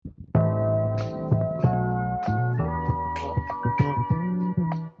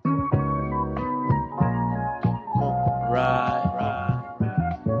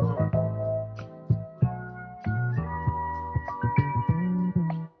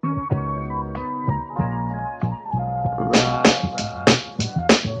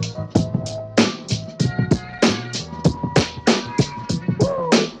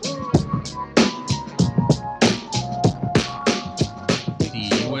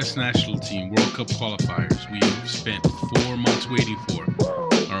U.S. National Team World Cup qualifiers we have spent 4 months waiting for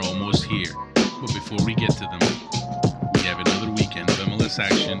are almost here. But before we get to them, we have another weekend of MLS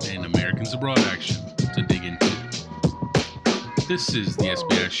action and Americans abroad action to dig into. This is the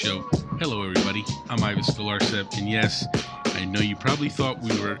SBI Show. Hello, everybody. I'm Ives Galarcep, and yes, I know you probably thought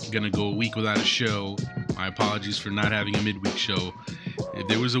we were going to go a week without a show. My apologies for not having a midweek show. If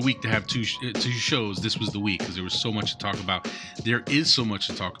there was a week to have two shows, this was the week because there was so much to talk about. There is so much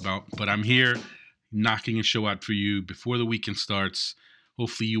to talk about, but I'm here knocking a show out for you before the weekend starts.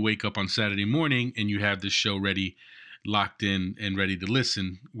 Hopefully you wake up on Saturday morning and you have this show ready, locked in, and ready to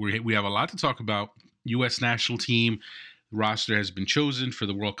listen. We have a lot to talk about. U.S. national team roster has been chosen for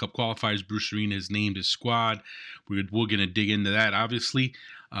the World Cup qualifiers. Bruce Arena has named his squad. We're going to dig into that, obviously.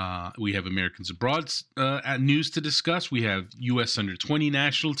 We have Americans abroad news to discuss. We have U.S. Under-20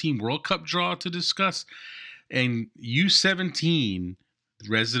 national team World Cup draw to discuss. And U17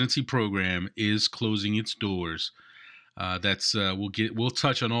 residency program is closing its doors. We'll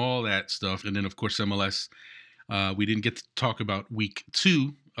touch on all that stuff. And then, of course, MLS. We didn't get to talk about week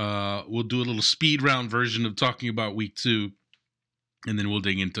 2. We'll do a little speed round version of talking about week 2, and then we'll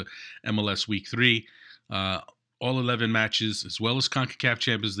dig into MLS week 3. All 11 matches, as well as CONCACAF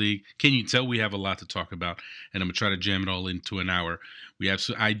Champions League. Can you tell we have a lot to talk about? And I'm going to try to jam it all into an hour.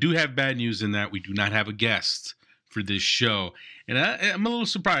 I do have bad news in that we do not have a guest for this show. And I'm a little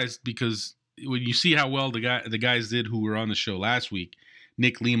surprised because when you see how well the guys did who were on the show last week,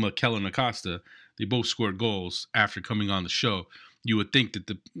 Nick Lima, Kellen Acosta, they both scored goals after coming on the show. You would think that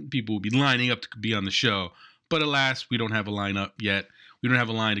the people would be lining up to be on the show. But alas, we don't have a lineup yet. We don't have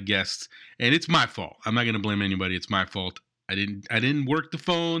a line of guests. And it's my fault. I'm not going to blame anybody. It's my fault. I didn't work the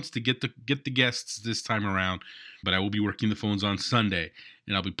phones to get the guests this time around. But I will be working the phones on Sunday.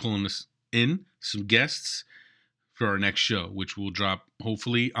 And I'll be pulling in some guests for our next show, which will drop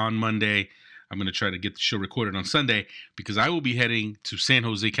hopefully on Monday. I'm going to try to get the show recorded on Sunday because I will be heading to San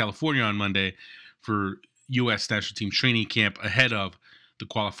Jose, California on Monday for U.S. national team training camp ahead of the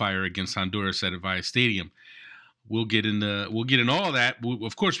qualifier against Honduras at Avaya Stadium. We'll get into all of that.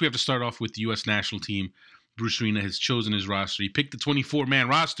 Of course, we have to start off with the U.S. national team. Bruce Arena has chosen his roster. He picked the 24-man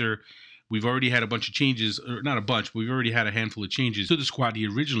roster. We've already had a bunch of changes, or not a bunch, but we've already had a handful of changes to the squad he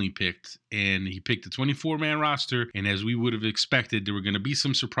originally picked. And he picked the 24-man roster. And as we would have expected, there were going to be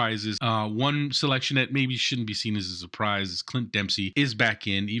some surprises. One selection that maybe shouldn't be seen as a surprise is Clint Dempsey is back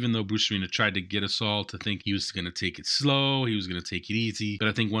in, even though Bruce Arena tried to get us all to think he was going to take it slow, he was going to take it easy. But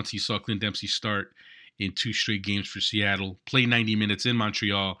I think once he saw Clint Dempsey start in 2 straight games for Seattle, play 90 minutes in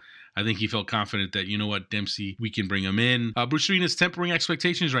Montreal, I think he felt confident that, you know what, Dempsey, we can bring him in. Bruce Arena is tempering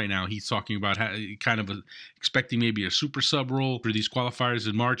expectations right now. He's talking about expecting maybe a super sub role for these qualifiers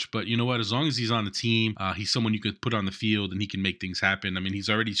in March. But you know what, as long as he's on the team, he's someone you could put on the field and he can make things happen. I mean, he's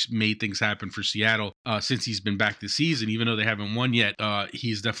already made things happen for Seattle since he's been back this season. Even though they haven't won yet,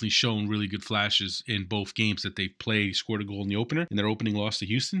 he's definitely shown really good flashes in both games that they've played. He scored a goal in the opener, in their opening loss to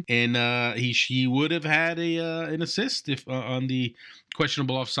Houston. And he would have had an assist if on the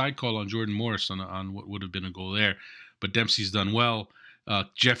questionable offside call on Jordan Morris on what would have been a goal there. But Dempsey's done well.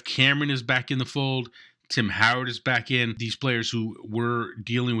 Jeff Cameron is back in the fold. Tim Howard is back in. These players who were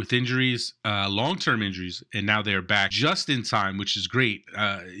dealing with injuries, long-term injuries, and now they're back just in time, which is great.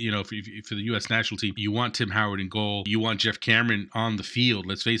 For the U.S. national team, you want Tim Howard in goal. You want Jeff Cameron on the field.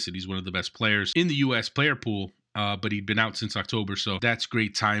 Let's face it, he's one of the best players in the U.S. player pool. But he'd been out since October, so that's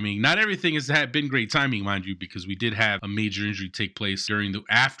great timing. Not everything has been great timing, mind you, because we did have a major injury take place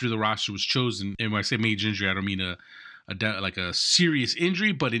after the roster was chosen. And when I say major injury, I don't mean a serious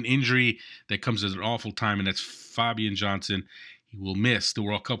injury, but an injury that comes at an awful time, and that's Fabian Johnson. He will miss the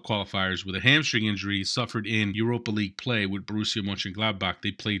World Cup qualifiers with a hamstring injury suffered in Europa League play with Borussia Mönchengladbach.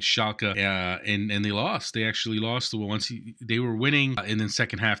 They played Schalke, and they lost. They actually lost. Once they were winning, and then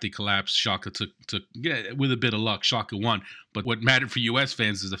second half they collapsed. Schalke took with a bit of luck. Schalke won. But what mattered for U.S.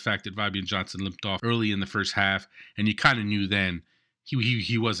 fans is the fact that Fabian Johnson limped off early in the first half, and you kind of knew then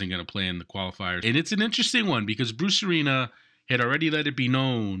he wasn't going to play in the qualifiers. And it's an interesting one because Bruce Arena had already let it be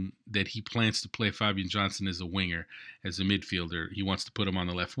known that he plans to play Fabian Johnson as a winger, as a midfielder. He wants to put him on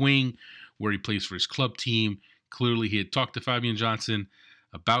the left wing where he plays for his club team. Clearly, he had talked to Fabian Johnson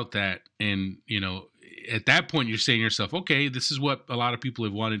about that. And, at that point, you're saying to yourself, okay, this is what a lot of people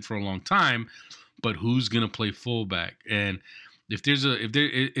have wanted for a long time, but who's going to play fullback? And if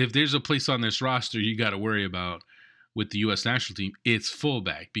there's a place on this roster you got to worry about with the U.S. national team, it's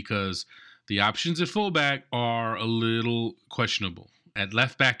fullback because the options at fullback are a little questionable. At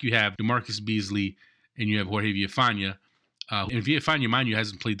left back, you have DeMarcus Beasley and you have Jorge Villafana. And Villafana Manio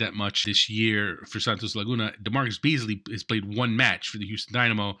hasn't played that much this year for Santos Laguna. DeMarcus Beasley has played one match for the Houston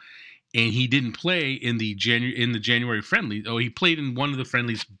Dynamo, and he didn't play in the January friendly. Oh, he played in one of the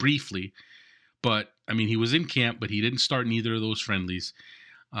friendlies briefly, but I mean, he was in camp, but he didn't start in either of those friendlies.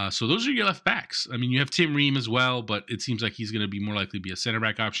 So those are your left backs. I mean, you have Tim Ream as well, but it seems like he's going to be more likely to be a center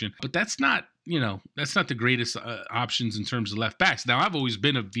back option. But that's not the greatest options in terms of left backs. Now, I've always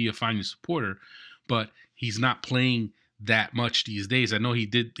been a Villafana supporter, but he's not playing that much these days. I know he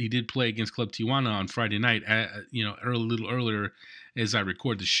did play against Club Tijuana on Friday night, a little earlier as I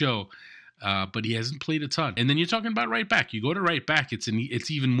record the show, but he hasn't played a ton. And then you're talking about right back. You go to right back,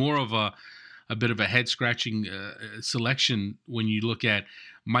 it's even more of a bit of a head-scratching selection when you look at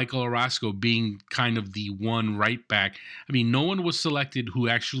Michael Orozco being kind of the one right back. I mean, no one was selected who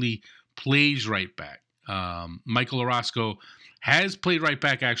actually plays right back. Michael Orozco has played right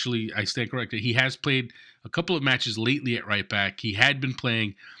back, actually. I stand corrected. He has played a couple of matches lately at right back. He had been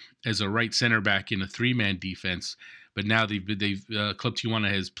playing as a right center back in a three-man defense, but now Club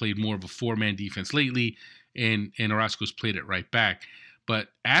Tijuana has played more of a four-man defense lately, and Orozco's played at right back. But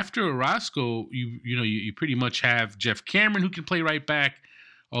after Orozco, you pretty much have Jeff Cameron, who can play right back,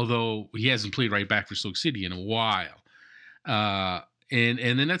 although he hasn't played right back for Stoke City in a while. And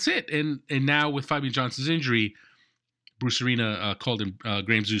then that's it. And now with Fabian Johnson's injury, Bruce Arena called him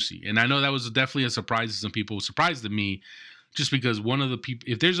Graham Zusi. And I know that was definitely a surprise to some people. It surprised me just because one of the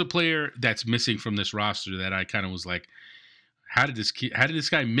people, if there's a player that's missing from this roster that I kind of was like, how did this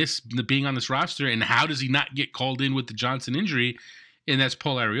guy miss being on this roster, and how does he not get called in with the Johnson injury? And that's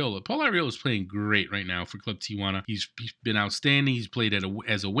Paul Arriola. Paul Arriola is playing great right now for Club Tijuana. He's been outstanding. He's played as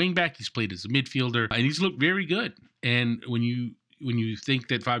a wingback. He's played as a midfielder, and he's looked very good. And when you think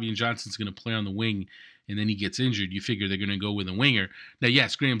that Fabian Johnson's going to play on the wing, and then he gets injured, you figure they're going to go with a winger. Now,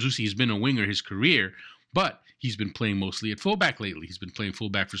 yes, Graham Zusi has been a winger his career, but he's been playing mostly at fullback lately. He's been playing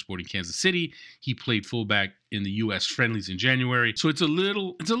fullback for Sporting Kansas City. He played fullback in the U.S. friendlies in January. So it's a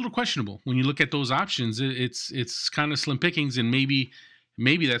little questionable when you look at those options. It's kind of slim pickings, and maybe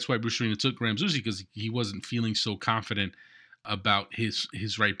that's why Bruce Arena took Graham Zusi, because he wasn't feeling so confident about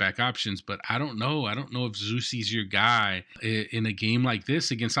his right back options. But I don't know. I don't know if Zusi's your guy in a game like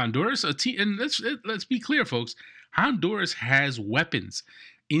this against Honduras. And let's be clear, folks. Honduras has weapons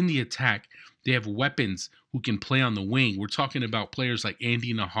in the attack. They have weapons who can play on the wing. We're talking about players like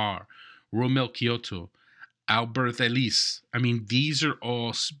Andy Najar, Romel Kyoto, Albert Ellis. I mean, these are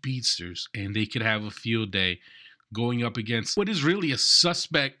all speedsters, and they could have a field day going up against what is really a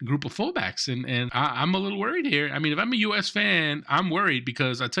suspect group of fullbacks. And I'm a little worried here. I mean, if I'm a U.S. fan, I'm worried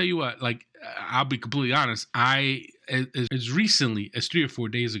because I tell you what, like, I'll be completely honest. As recently as 3 or 4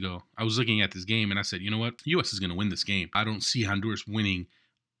 days ago, I was looking at this game and I said, you know what? U.S. is going to win this game. I don't see Honduras winning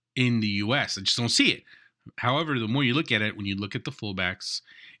in the U.S. I just don't see it. However, the more you look at it, when you look at the fullbacks,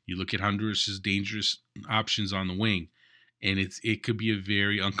 you look at Honduras' dangerous options on the wing, and it could be a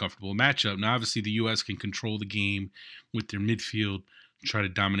very uncomfortable matchup. Now, obviously, the U.S. can control the game with their midfield, try to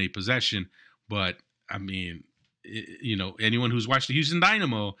dominate possession. But, I mean, anyone who's watched the Houston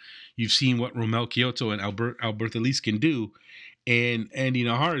Dynamo, you've seen what Romel Kyoto and Albert Ellis can do. And Andy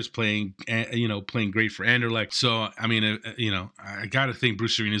Najar is playing great for Anderlecht. So, I mean, I got to think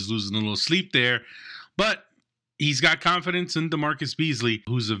Bruce Arena is losing a little sleep there. But he's got confidence in DeMarcus Beasley,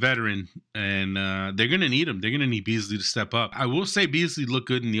 who's a veteran, and they're going to need him. They're going to need Beasley to step up. I will say Beasley looked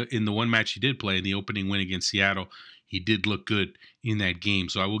good in the one match he did play, in the opening win against Seattle. He did look good in that game,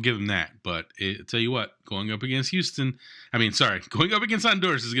 so I will give him that. But I tell you what, going up against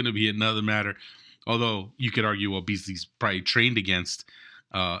Honduras is going to be another matter. Although you could argue, well, Beasley's probably trained against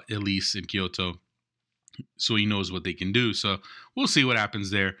Elise and Kyoto, so he knows what they can do. So we'll see what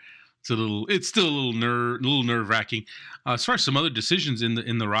happens there. It's still a little nerve-wracking. As far as some other decisions in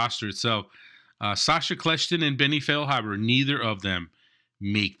the roster itself, Sasha Kleshton and Benny Feilhaber, neither of them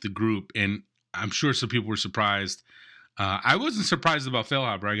make the group, and I'm sure some people were surprised. I wasn't surprised about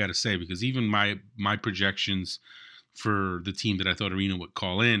Feilhaber, I got to say, because even my projections for the team that I thought Arena would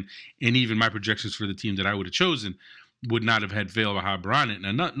call in, and even my projections for the team that I would have chosen, would not have had Feilhaber on it.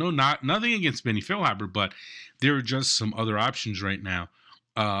 Now, nothing against Benny Feilhaber, but there are just some other options right now.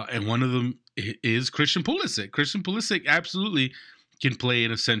 And one of them is Christian Pulisic. Christian Pulisic absolutely can play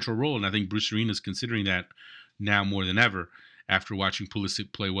in a central role, and I think Bruce Arena is considering that now more than ever after watching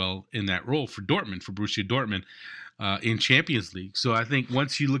Pulisic play well in that role for Borussia Dortmund in Champions League. So I think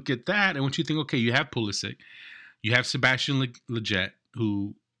once you look at that, and once you think, okay, you have Pulisic, you have Sebastian Lletget,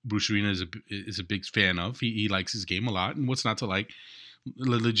 who Bruce Arena is a big fan of. He likes his game a lot, and what's not to like?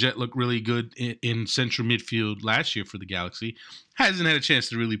 Legit looked really good in central midfield last year for the Galaxy. Hasn't had a chance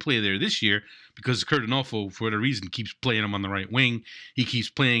to really play there this year because Kurt Onofo, for whatever reason, keeps playing him on the right wing. He keeps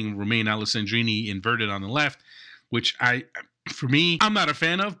playing Romain Alessandrini inverted on the left, which for me, I'm not a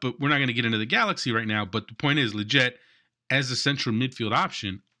fan of, but we're not going to get into the Galaxy right now. But the point is, legit, as a central midfield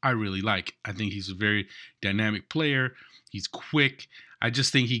option, I really like. I think he's a very dynamic player. He's quick. I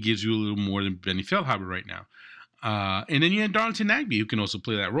just think he gives you a little more than Benny Feldhaber right now. And then you have Darlington Nagbe, who can also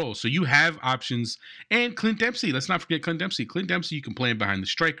play that role. So you have options. And Clint Dempsey. Let's not forget Clint Dempsey. Clint Dempsey, you can play him behind the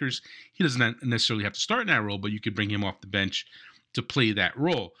strikers. He doesn't necessarily have to start in that role, but you could bring him off the bench to play that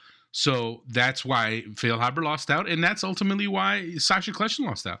role. So that's why Feldhaber lost out, and that's ultimately why Sasha Kljestan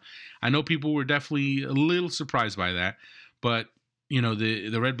lost out. I know people were definitely a little surprised by that, but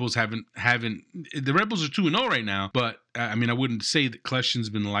the Red Bulls haven't the Red Bulls are 2-0 right now, but I wouldn't say that Kljestan's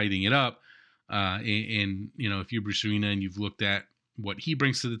been lighting it up. And if you're Bruce Arena and you've looked at what he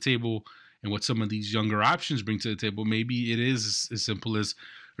brings to the table and what some of these younger options bring to the table, maybe it is as simple as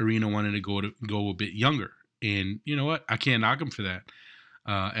Arena wanted to go a bit younger. And you know what? I can't knock him for that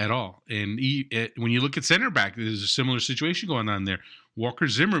at all. And when you look at center back, there's a similar situation going on there. Walker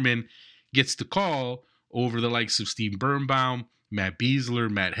Zimmerman gets the call over the likes of Steve Birnbaum, Matt Beasler,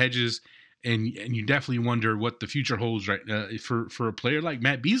 Matt Hedges, and you definitely wonder what the future holds for a player like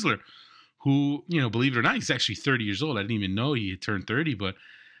Matt Beasler, who, believe it or not, he's actually 30 years old. I didn't even know he had turned 30, but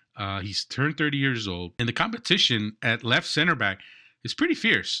he's turned 30 years old. And the competition at left center back is pretty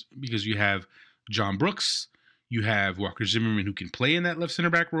fierce because you have John Brooks, you have Walker Zimmerman, who can play in that left center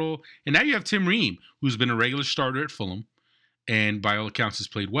back role, and now you have Tim Ream, who's been a regular starter at Fulham, and by all accounts has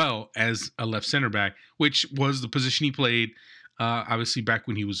played well as a left center back, which was the position he played, obviously back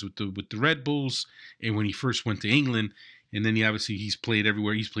when he was with the Red Bulls and when he first went to England. And then he's played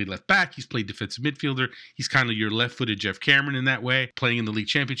everywhere. He's played left back. He's played defensive midfielder. He's kind of your left-footed Jeff Cameron in that way, playing in the league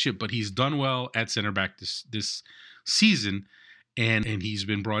championship. But he's done well at center back this season, and he's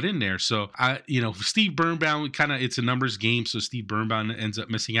been brought in there. So Steve Birnbaum, it's a numbers game. So Steve Birnbaum ends up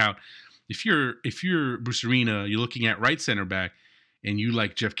missing out. If you're Bruce Arena, you're looking at right center back, and you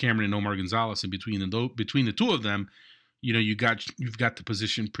like Jeff Cameron and Omar Gonzalez, and between the two of them, you've got the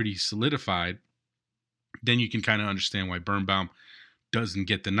position pretty solidified. Then you can kind of understand why Birnbaum doesn't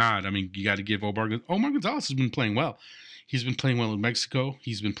get the nod. I mean, you got to give Omar Gonzalez has been playing well. He's been playing well in Mexico.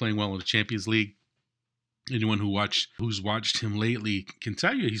 He's been playing well in the Champions League. Anyone who's watched him lately can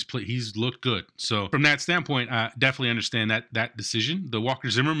tell you he's looked good. So from that standpoint, I definitely understand that decision. The Walker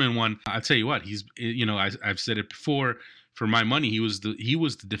Zimmerman one, I'll tell you what, he's I've said it before. For my money, he was the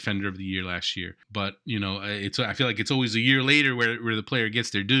defender of the year last year. But I feel like it's always a year later where the player gets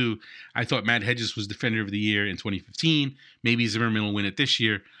their due. I thought Matt Hedges was defender of the year in 2015. Maybe Zimmerman will win it this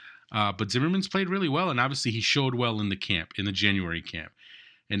year. But Zimmerman's played really well, and obviously he showed well in the January camp,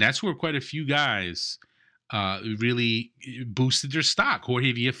 and that's where quite a few guys really boosted their stock.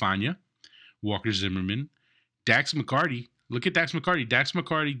 Jorge Villafana, Walker Zimmerman, Dax McCarty. Look at Dax McCarty. Dax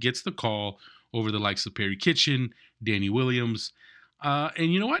McCarty gets the call over the likes of Perry Kitchen, Danny Williams.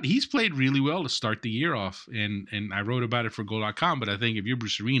 And you know what? He's played really well to start the year off. And I wrote about it for Goal.com, but I think if you're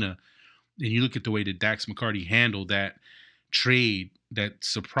Bruce Arena and you look at the way that Dax McCarty handled that trade, that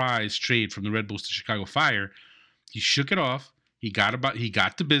surprise trade from the Red Bulls to Chicago Fire, he shook it off. He got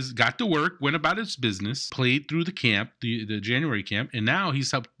to work, went about his business, played through the camp, the January camp, and now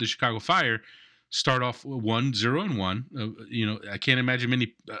he's helped the Chicago Fire start off 1-0-1. I can't imagine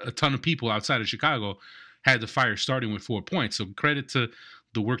a ton of people outside of Chicago had the Fire starting with 4 points. So credit to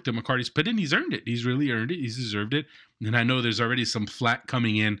the work that McCarty's put in. He's earned it. He's really earned it. He's deserved it. And I know there's already some flack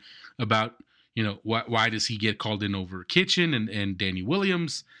coming in about, why does he get called in over Kitchen and Danny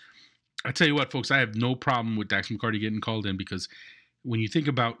Williams? I tell you what, folks, I have no problem with Dax McCarty getting called in because when you think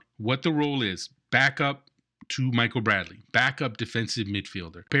about what the role is, backup to Michael Bradley, backup defensive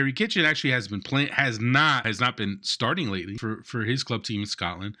midfielder. Perry Kitchen actually has not been starting lately for his club team in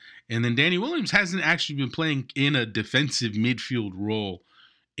Scotland. And then Danny Williams hasn't actually been playing in a defensive midfield role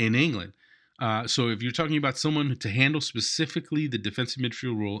in England. So if you're talking about someone to handle specifically the defensive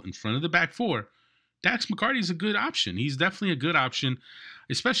midfield role in front of the back four, Dax McCarty is a good option. He's definitely a good option.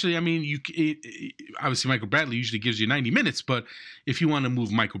 Especially, obviously Michael Bradley usually gives you 90 minutes, but if you want to move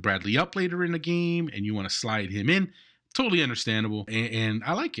Michael Bradley up later in the game and you want to slide him in, totally understandable. And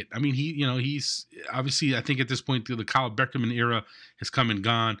I like it. I mean, he's obviously, I think at this point, the Kyle Beckerman era has come and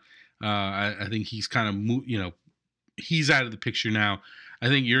gone. I think he's kind of, he's out of the picture now. I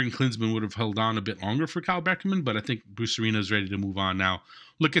think Jurgen Klinsmann would have held on a bit longer for Kyle Beckerman, but I think Bruce Arena is ready to move on now.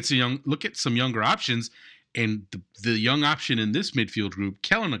 Look at some younger options. And the young option in this midfield group,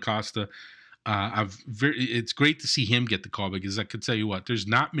 Kellen Acosta, It's great to see him get the call because I could tell you what,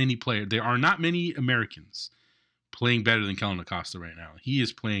 there are not many Americans playing better than Kellen Acosta right now. He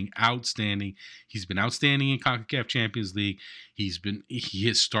is playing outstanding. He's been outstanding in CONCACAF Champions League. He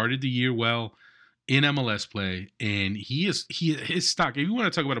has started the year well in MLS play, and his stock. If you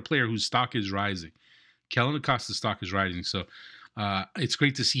want to talk about a player whose stock is rising, Kellen Acosta's stock is rising. So it's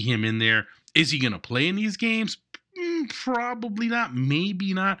great to see him in there. Is he going to play in these games? Probably not,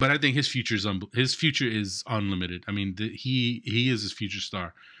 maybe not. But I think his future is unlimited. I mean, he is his future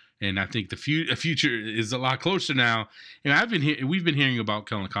star, and I think the future is a lot closer now. And we've been hearing about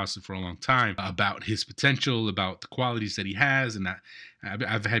Kellen Acosta for a long time, about his potential, about the qualities that he has, and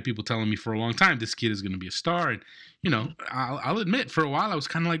I've had people telling me for a long time this kid is going to be a star. And I'll admit, for a while I was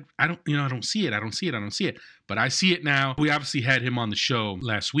kind of like, I don't see it. But I see it now. We obviously had him on the show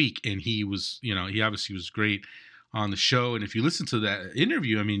last week, and he obviously was great on the show. And if you listen to that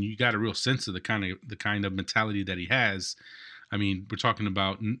interview, I mean, you got a real sense of the kind of mentality that he has. I mean, we're talking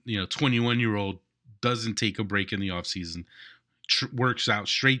about, 21-year-old doesn't take a break in the offseason, works out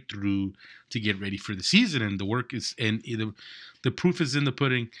straight through to get ready for the season. And the proof is in the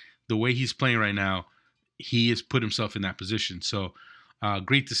pudding. The way he's playing right now, he has put himself in that position. So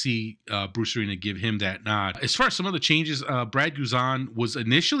great to see Bruce Arena give him that nod. As far as some other changes, Brad Guzan was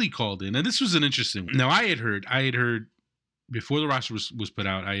initially called in, and this was an interesting one. Now, I had heard before the roster was put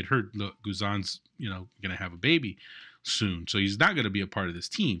out, I had heard, look, Guzan's going to have a baby soon, so he's not going to be a part of this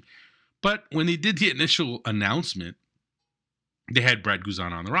team. But when they did the initial announcement, they had Brad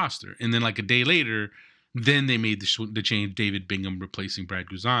Guzan on the roster, and then like a day later, then they made the change, David Bingham replacing Brad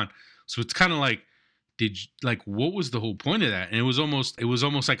Guzan. So it's kind of like, what was the whole point of that? And it was almost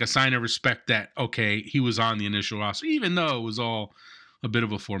like a sign of respect that, okay, he was on the initial roster, even though it was all a bit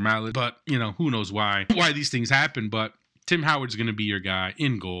of a formality. But who knows why these things happen. But Tim Howard's going to be your guy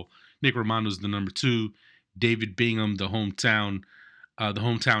in goal. Nick Romando's the number 2. David Bingham, the hometown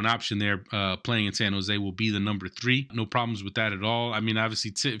option there, playing in San Jose, will be the number 3. No problems with that at all. I mean,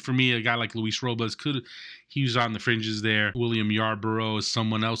 obviously, for me, a guy like Luis Robles he was on the fringes there. William Yarborough is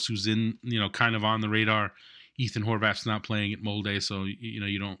someone else who's in, kind of on the radar. Ethan Horvath's not playing at Molde, so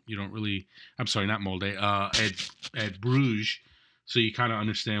you don't really. I'm sorry, not Molde. At Bruges, so you kind of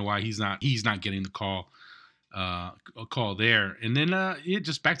understand why he's not getting the call. A call there, and then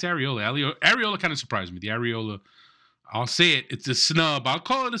just back to Arriola. Arriola kind of surprised me. The Arriola, I'll say it. It's a snub. I'll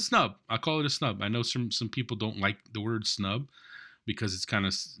call it a snub. I know some people don't like the word snub because it's kind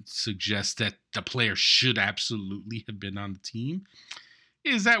of suggests that the player should absolutely have been on the team.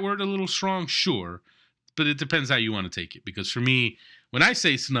 Is that word a little strong? Sure. But it depends how you want to take it. Because for me, when I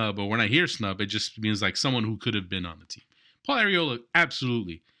say snub or when I hear snub, it just means like someone who could have been on the team. Paul Arriola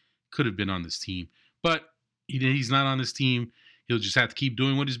absolutely could have been on this team. But he's not on this team. He'll just have to keep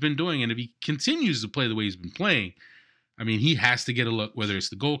doing what he's been doing. And if he continues to play the way he's been playing, I mean, he has to get a look, whether it's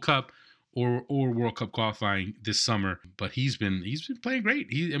the Gold Cup or World Cup qualifying this summer. But he's been playing great.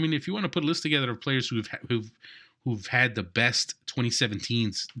 If you want to put a list together of players who've had the best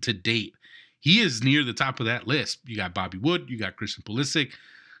 2017s to date, he is near the top of that list. You got Bobby Wood, you got Christian Pulisic,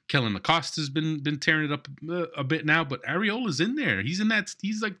 Kellen Acosta's been tearing it up a bit now, but Arriola's in there. He's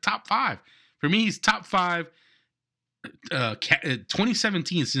like top 5. For me, he's top 5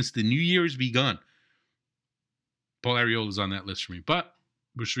 2017 since the new year has begun. Paul Arriola's on that list for me. But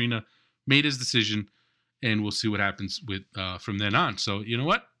Bruce Arena made his decision, and we'll see what happens with from then on. So, you know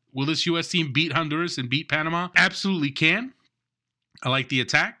what? Will this U.S. team beat Honduras and beat Panama? Absolutely can. I like the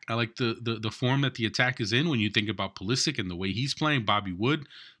attack. I like the form that the attack is in when you think about Pulisic and the way he's playing. Bobby Wood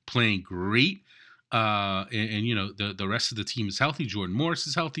playing great. The rest of the team is healthy. Jordan Morris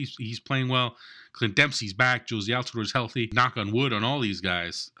is healthy. He's playing well. Clint Dempsey's back. Josie Altidore healthy. Knock on wood on all these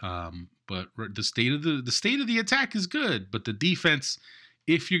guys. But the state of the attack is good. But the defense,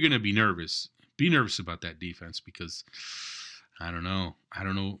 if you're going to be nervous about that defense because I don't know.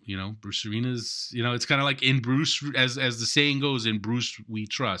 Bruce Arena's. It's kind of like in Bruce, as the saying goes, in Bruce we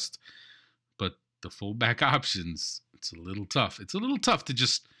trust. But the fullback options, it's a little tough. It's a little tough to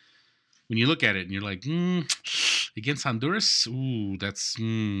just. When you look at it and you're like, against Honduras, that's, I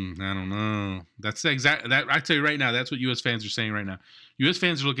don't know. That's that. I tell you right now, that's what U.S. fans are saying right now. U.S.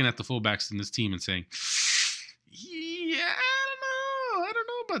 fans are looking at the fullbacks in this team and saying, yeah, I don't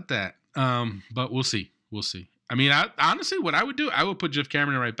know about that. But we'll see. I mean, honestly, what I would do, I would put Jeff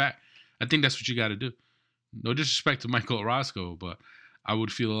Cameron right back. I think that's what you got to do. No disrespect to Michael Orozco, but I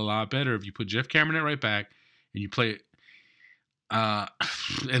would feel a lot better if you put Jeff Cameron at right back and you play it.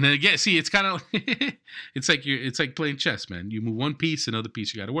 And then again, see, it's kind of it's like playing chess, man. You move one piece, another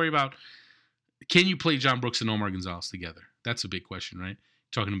piece you got to worry about. Can you play John Brooks and Omar Gonzalez together? That's a big question, right?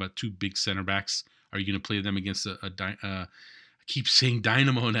 talking about two big center backs. Are you going to play them against I keep saying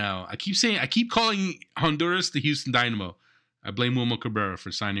Dynamo now. I keep calling Honduras the Houston Dynamo. I blame Wilmer Cabrera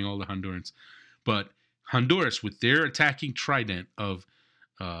for signing all the Hondurans. But Honduras, with their attacking trident of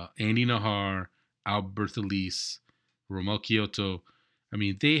Andy Najar, Albert Elise, Romel Kyoto, I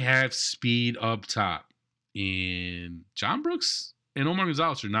mean, they have speed up top. And John Brooks and Omar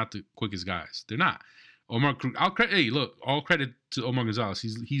Gonzalez are not the quickest guys. They're not. All credit to Omar Gonzalez.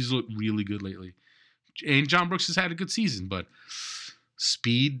 He's looked really good lately. And John Brooks has had a good season, but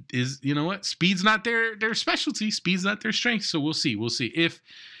speed is, speed's not their specialty. Speed's not their strength. So we'll see. If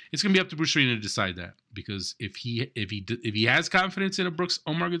it's going to be up to Bruce Arena to decide that, because if he has confidence in a Brooks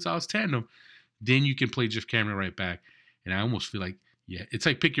Omar Gonzalez tandem, then you can play Jeff Cameron right back. And I almost feel like, it's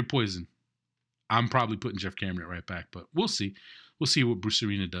like pick your poison. I'm probably putting Jeff Cameron right back, but we'll see. We'll see what Bruce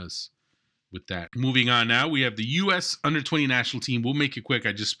Arena does with that. Moving on now, we have the U.S. Under-20 national team. We'll make it quick.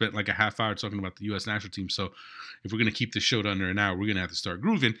 I just spent like a half hour talking about the U.S. national team, so if we're going to keep the show to under an hour, we're going to have to start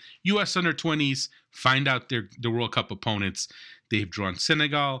grooving. U.S. Under-20s, find out the World Cup opponents. They've drawn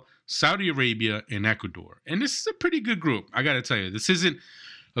Senegal, Saudi Arabia, and Ecuador. And this is a pretty good group. I got to tell you, this isn't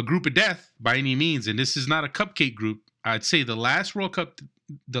a group of death by any means, and this is not a cupcake group. I'd say the last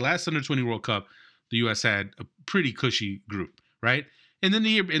Under-20 World Cup, the U.S. had a pretty cushy group, right? And then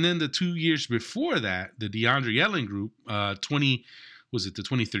the 2 years before that, the DeAndre Yellen group, the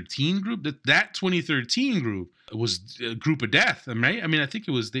 2013 group? That 2013 group was a group of death, right? I mean, I think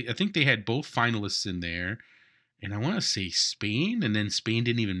they had both finalists in there, and I want to say Spain, and then Spain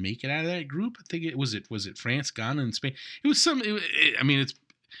didn't even make it out of that group. I think it was France, Ghana, and Spain. It was it's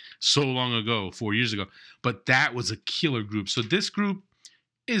so long ago, 4 years ago, but that was a killer group. So this group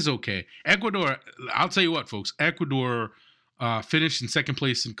is okay. Ecuador, I'll tell you what, folks. Ecuador finished in second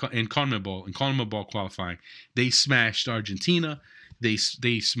place in CONMEBOL qualifying. They smashed Argentina. They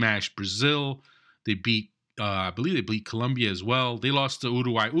smashed Brazil. They beat, I believe they beat Colombia as well. They lost to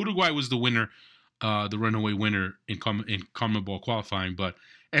Uruguay. Uruguay was the winner, the runaway winner in CONMEBOL qualifying. But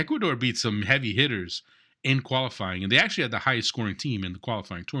Ecuador beat some heavy hitters in qualifying, and they actually had the highest scoring team in the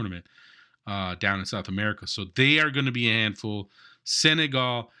qualifying tournament down in South America. So they are going to be a handful.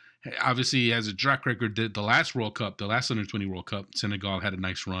 Senegal obviously has a track record. The last World Cup, the last Under-20 World Cup, Senegal had a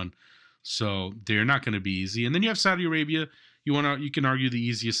nice run. So they're not going to be easy. And then you have Saudi Arabia. You can argue the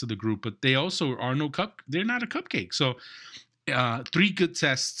easiest of the group, but they also are they're not a cupcake. So 3 good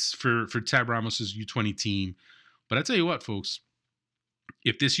tests for Tab Ramos's U20 team. But I tell you what, folks,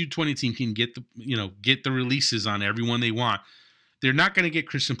 if this U20 team can get the releases on everyone they want, they're not going to get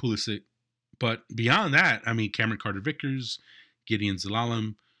Christian Pulisic. But beyond that, I mean, Cameron Carter-Vickers, Gideon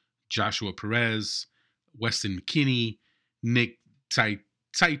Zelalem, Joshua Perez, Weston McKennie, Nick Taitigu.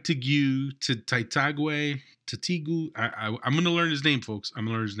 I'm going to learn his name, folks. I'm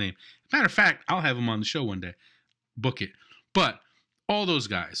going to learn his name. Matter of fact, I'll have him on the show one day. Book it. But all those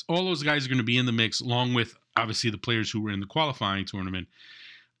guys are going to be in the mix, along with, obviously, the players who were in the qualifying tournament.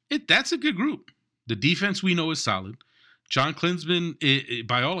 That's a good group. The defense we know is solid. John Klinsmann,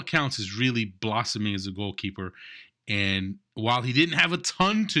 by all accounts, is really blossoming as a goalkeeper. And while he didn't have a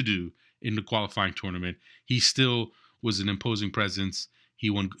ton to do in the qualifying tournament, he still was an imposing presence. He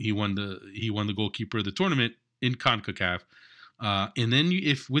won the goalkeeper of the tournament in CONCACAF. And then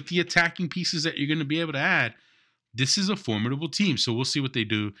if with the attacking pieces that you're going to be able to add, this is a formidable team. So we'll see what they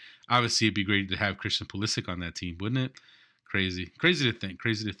do. Obviously, it'd be great to have Christian Pulisic on that team, wouldn't it? Crazy to think.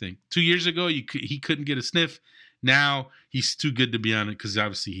 2 years ago, he couldn't get a sniff. Now he's too good to be on it because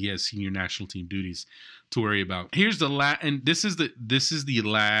obviously he has senior national team duties to worry about. Here's the and this is the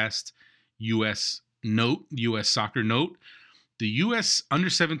last U.S. soccer note. The U.S.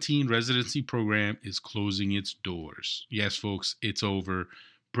 Under-17 residency program is closing its doors. Yes, folks, it's over.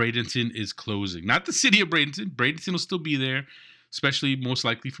 Bradenton is closing. Not the city of Bradenton. Bradenton will still be there, especially most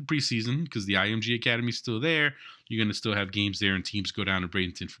likely for preseason because the IMG Academy is still there. You're going to still have games there and teams go down to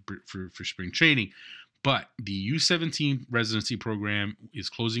Bradenton for spring training. But the U17 residency program is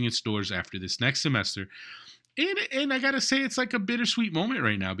closing its doors after this next semester. And I got to say, it's like a bittersweet moment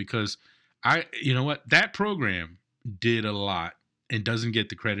right now because that program did a lot and doesn't get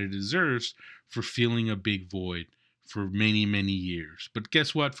the credit it deserves for filling a big void for many, many years. But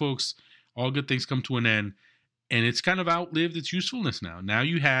guess what, folks? All good things come to an end, and it's kind of outlived its usefulness now. Now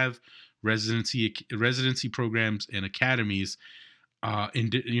you have residency programs and academies in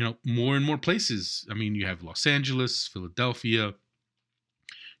more and more places. I mean, you have Los Angeles, Philadelphia,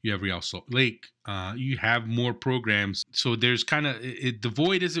 you have Real Salt Lake. You have more programs. So there's kind of the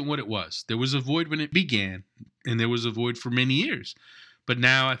void isn't what it was. There was a void when it began, and there was a void for many years. But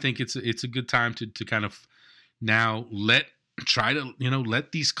now I think it's a good time to kind of now let try to,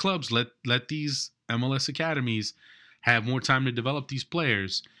 let these clubs, let these MLS academies have more time to develop these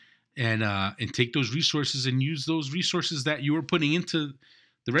players, and take those resources and use those resources that you are putting into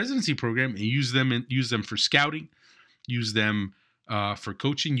the residency program and use them for scouting, use them for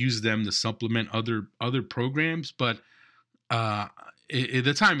coaching, use them to supplement other programs. But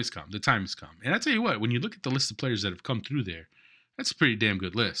the time has come. The time has come. And I tell you what, when you look at the list of players that have come through there, that's a pretty damn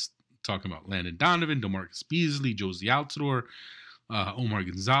good list. Talking about Landon Donovan, DeMarcus Beasley, Josie Altidore, Omar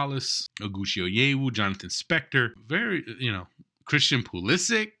Gonzalez, Oguchi Onyewu, Jonathan Spector, Christian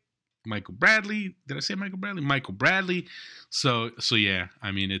Pulisic, Michael Bradley. Did I say Michael Bradley? Michael Bradley. So yeah,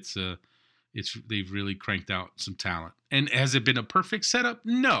 I mean, they've really cranked out some talent. And has it been a perfect setup?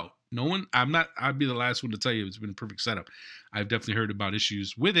 No one. I'd be the last one to tell you it's been a perfect setup. I've definitely heard about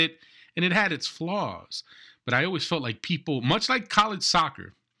issues with it, and it had its flaws. But I always felt like people, much like college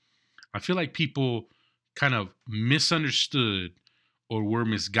soccer, I feel like people kind of misunderstood or were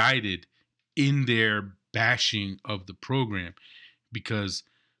misguided in their bashing of the program, because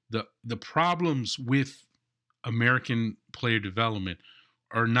the problems with American player development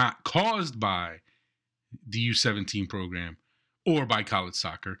are not caused by the U17 program or by college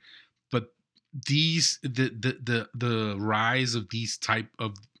soccer, but the rise of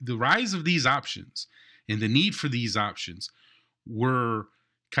these options and the need for these options were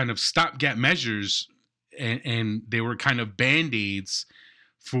kind of stopgap measures, and they were kind of band-aids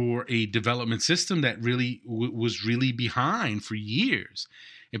for a development system that really was really behind for years.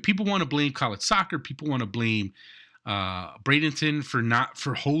 And people want to blame college soccer. People want to blame Bradenton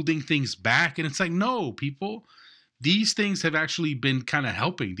for holding things back. And it's like, no, people, these things have actually been kind of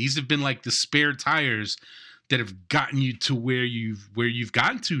helping. These have been like the spare tires that have gotten you to where you've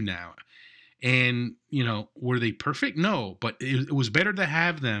gotten to now. And, were they perfect? No, but it was better to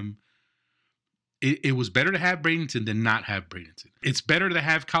have them. It was better to have Bradenton than not have Bradenton. It's better to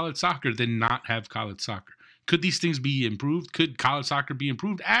have college soccer than not have college soccer. Could these things be improved? Could college soccer be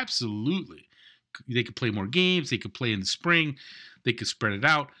improved? Absolutely. They could play more games. They could play in the spring. They could spread it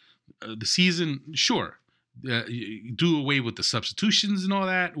out. The season, sure. Do away with the substitutions and all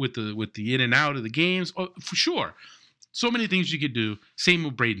that, with the in and out of the games, for sure. So many things you could do. Same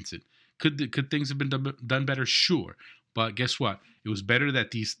with Bradenton. Could things have been done better? Sure. But guess what? It was better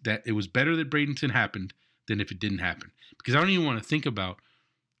that Bradenton happened than if it didn't happen. Because I don't even want to think about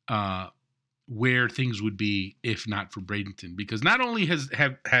where things would be if not for Bradenton. Because not only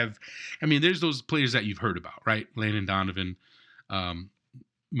there's those players that you've heard about, right? Landon Donovan,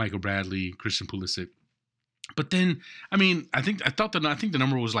 Michael Bradley, Christian Pulisic. But then, I think the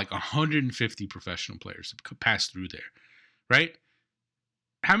number was like 150 professional players that passed through there, right?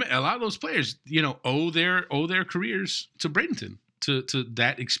 A lot of those players, owe their careers to Bradenton, to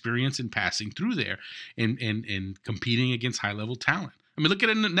that experience in passing through there and competing against high level talent. Look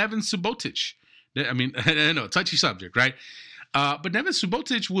at Nevin Subotic. I know, touchy subject, right? But Nevin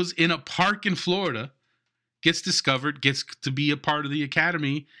Subotic was in a park in Florida, gets discovered, gets to be a part of the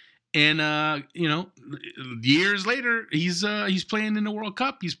academy, and years later he's playing in the World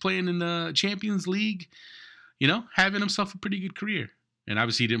Cup, he's playing in the Champions League, having himself a pretty good career. And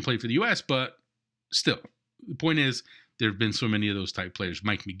obviously he didn't play for the U.S., but still, the point is there have been so many of those type players.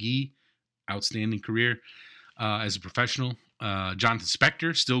 Mike McGee, outstanding career as a professional. Jonathan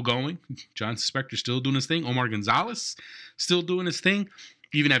Spector, still going. Jonathan Spector still doing his thing. Omar Gonzalez, still doing his thing.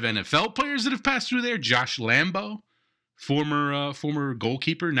 You even have NFL players that have passed through there. Josh Lambo, former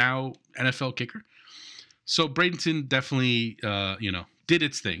goalkeeper, now NFL kicker. So Bradenton definitely, did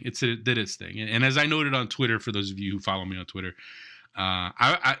its thing. It did its thing. And as I noted on Twitter, for those of you who follow me on Twitter,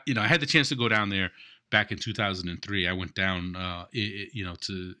 I had the chance to go down there back in 2003. I went down,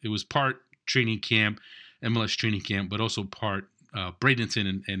 it was part training camp, MLS training camp, but also part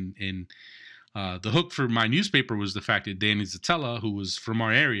Bradenton. And the hook for my newspaper was the fact that Danny Zatella, who was from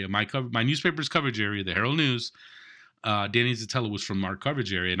our area, my newspaper's coverage area, the Herald News, Danny Zatella was from our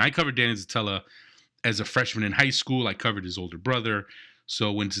coverage area. And I covered Danny Zatella as a freshman in high school. I covered his older brother.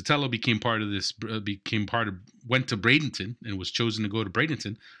 So when Zatella went to Bradenton and was chosen to go to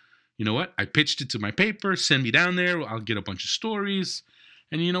Bradenton, you know what? I pitched it to my paper, send me down there. I'll get a bunch of stories.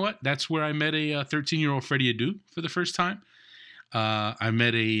 And you know what? That's where I met a 13-year-old Freddie Adu for the first time. I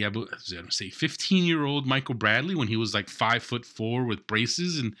met I was going to say 15-year-old Michael Bradley when he was like 5'4" with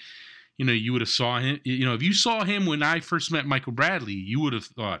braces. And, you would have saw him. If you saw him when I first met Michael Bradley, you would have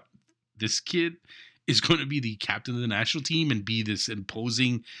thought, this kid is going to be the captain of the national team and be this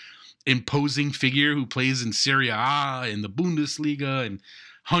imposing figure who plays in Serie A and the Bundesliga and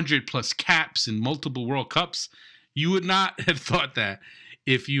 100+ caps and multiple World Cups. You would not have thought that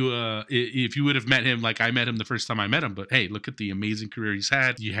if you would have met him like I met him the first time I met him. But hey, look at the amazing career he's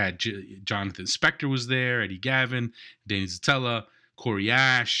had. You had Jonathan Spector was there, Eddie Gavin, Danny Zatella, Corey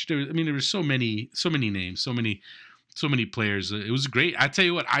Ash. There were so many names, so many players. It was great. I tell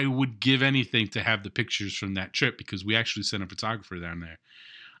you what, I would give anything to have the pictures from that trip, because we actually sent a photographer down there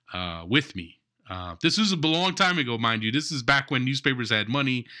with me. This was a long time ago, mind you. This is back when newspapers had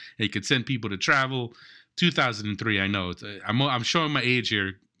money. They could send people to travel. 2003, I know. I'm showing my age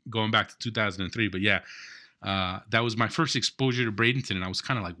here, going back to 2003. But yeah, that was my first exposure to Bradenton, and I was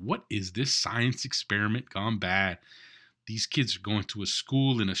kind of like, what is this science experiment gone bad? These kids are going to a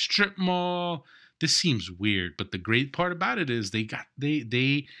school in a strip mall. This seems weird. But the great part about it is they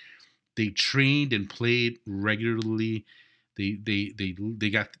trained and played regularly. They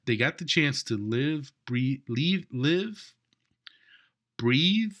got the chance to live, breathe,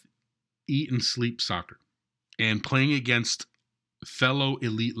 eat, and sleep soccer, and playing against fellow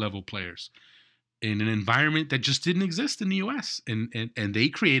elite level players in an environment that just didn't exist in the U.S. And they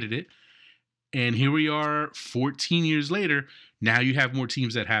created it. And here we are 14 years later. Now you have more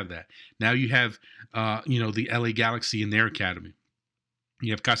teams that have that. Now you have, the LA Galaxy in their academy.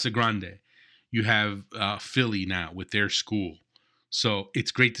 You have Casa Grande. You have Philly now with their school. So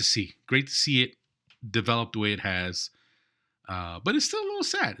it's great to see. Great to see it develop the way it has. But it's still a little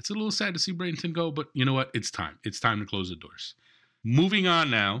sad. It's a little sad to see Bradenton go. But you know what? It's time. It's time to close the doors. Moving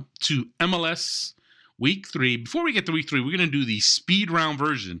on now to MLS Week 3. Before we get to Week 3, we're going to do the speed round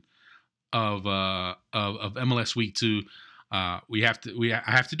version of MLS Week 2. I have to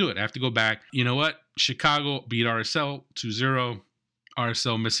do it. I have to go back. You know what? Chicago beat RSL 2-0.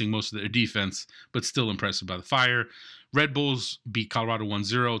 RSL missing most of their defense, but still impressive by the Fire. Red Bulls beat Colorado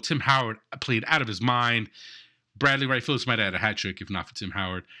 1-0. Tim Howard played out of his mind. Bradley Wright Phillips might have had a hat trick if not for Tim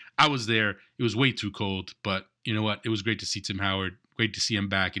Howard. I was there. It was way too cold, but you know what? It was great to see Tim Howard. Great to see him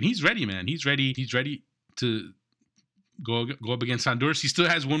back, and he's ready, man. He's ready. He's ready to go up against Honduras. He still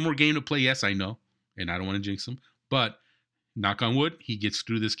has one more game to play. Yes, I know, and I don't want to jinx him, but knock on wood, he gets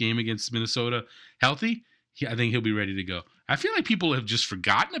through this game against Minnesota healthy. I think he'll be ready to go. I feel like people have just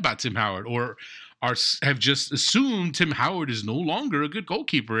forgotten about Tim Howard, or have just assumed Tim Howard is no longer a good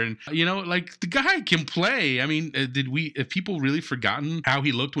goalkeeper. And, like, the guy can play. I mean, have people really forgotten how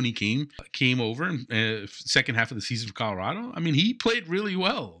he looked when he came over in second half of the season for Colorado? I mean, he played really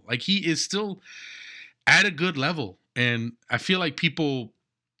well. Like, he is still at a good level. And I feel like people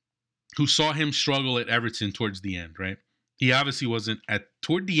who saw him struggle at Everton towards the end, right? He obviously wasn't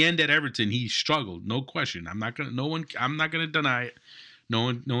toward the end at Everton. He struggled, no question. I'm not gonna deny it. No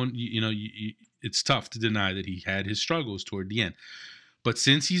one. It's tough to deny that he had his struggles toward the end. But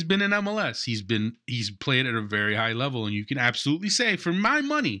since he's been in MLS, he's played at a very high level, and you can absolutely say, for my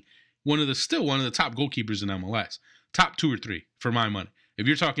money, one of the top goalkeepers in MLS, top 2 or 3 for my money. If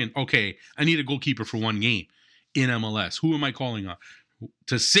you're talking, okay, I need a goalkeeper for one game in MLS, who am I calling on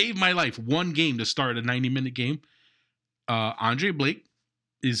to save my life? One game to start a 90-minute game. Andre Blake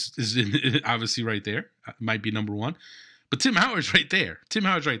is obviously right there. Might be number 1. But Tim Howard's right there.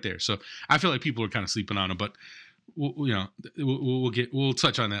 So I feel like people are kind of sleeping on him, but we'll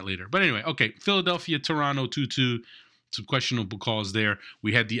touch on that later. But anyway, okay, Philadelphia, Toronto 2-2. Some questionable calls there.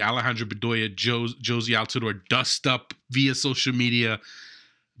 We had the Alejandro Bedoya, Josie Altidore dust up via social media.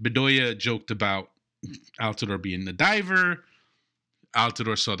 Bedoya joked about Altidore being the diver.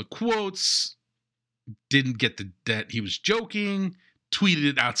 Altidore saw the quotes. Didn't get that he was joking,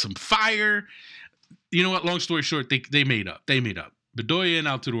 tweeted out some fire. You know what? Long story short, they made up. Bedoya and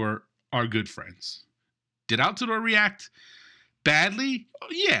Altidore are good friends. Did Altidore react badly?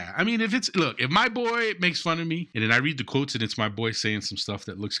 Yeah. I mean, if my boy makes fun of me, and then I read the quotes and it's my boy saying some stuff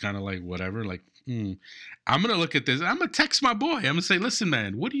that looks kind of like whatever, like, I'm going to look at this. I'm going to text my boy. I'm going to say, listen,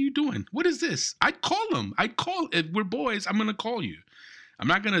 man, what are you doing? What is this? I'd call him. If we're boys, I'm going to call you. I'm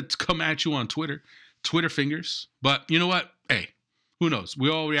not going to come at you on Twitter fingers. But you know what? Hey, who knows? We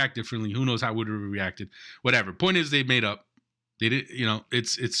all react differently. Who knows how we would have reacted? Whatever. Point is, they made up. They did.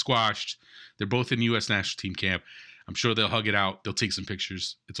 It's squashed. They're both in the U.S. national team camp. I'm sure they'll hug it out. They'll take some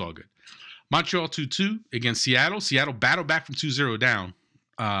pictures. It's all good. Montreal 2-2 against Seattle. Seattle battled back from 2-0 down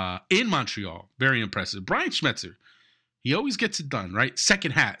in Montreal. Very impressive. Brian Schmetzer, he always gets it done, right?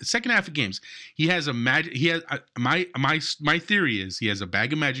 Second half of games, he has a magic. He has my theory is he has a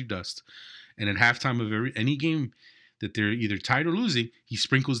bag of magic dust, and at halftime of any game that they're either tied or losing, he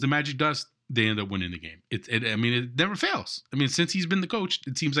sprinkles the magic dust. They end up winning the game. It never fails. I mean, since he's been the coach,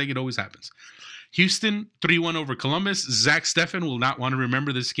 it seems like it always happens. Houston 3-1 over Columbus. Zach Steffen will not want to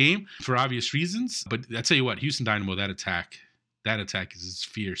remember this game for obvious reasons. But I tell you what, Houston Dynamo, that attack is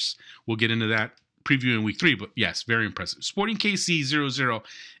fierce. We'll get into that previewing week 3, but yes, very impressive. Sporting KC 0-0,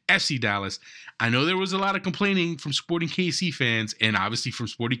 FC Dallas. I know there was a lot of complaining from Sporting KC fans and obviously from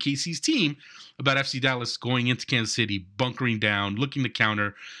Sporting KC's team about FC Dallas going into Kansas City, bunkering down, looking to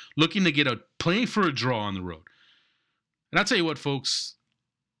counter, looking to playing for a draw on the road. And I'll tell you what, folks,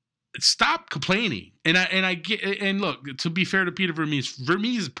 stop complaining. And look, to be fair to Peter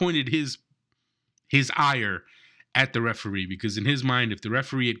Vermees pointed his ire at the referee, because in his mind, if the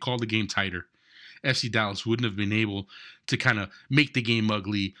referee had called the game tighter, FC Dallas wouldn't have been able to kind of make the game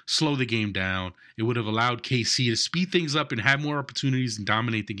ugly, slow the game down. It would have allowed KC to speed things up and have more opportunities and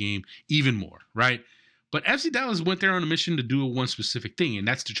dominate the game even more, right? But FC Dallas went there on a mission to do one specific thing, and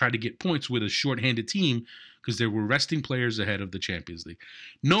that's to try to get points with a shorthanded team because they were resting players ahead of the Champions League.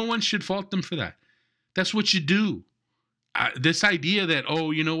 No one should fault them for that. That's what you do. This idea that,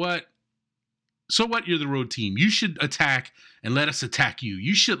 oh, you know what? So what? You're the road team. You should attack and let us attack you.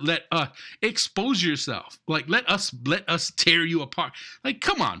 You should let us expose yourself. Like let us tear you apart. Like,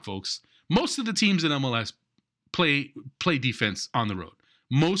 come on, folks. Most of the teams in MLS play defense on the road.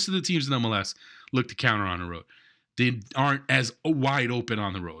 Most of the teams in MLS look to counter on the road. They aren't as wide open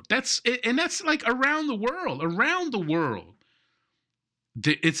on the road. That's like around the world. Around the world.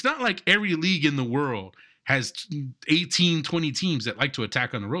 It's not like every league in the world has 18, 20 teams that like to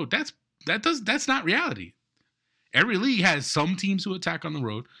attack on the road. That's not reality. Every league has some teams who attack on the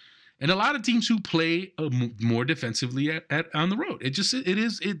road, and a lot of teams who play more defensively on the road.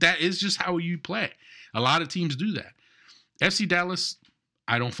 That is just how you play. A lot of teams do that. FC Dallas,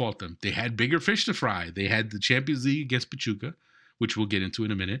 I don't fault them. They had bigger fish to fry. They had the Champions League against Pachuca, which we'll get into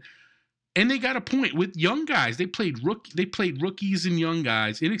in a minute, and they got a point with young guys. They played rookies and young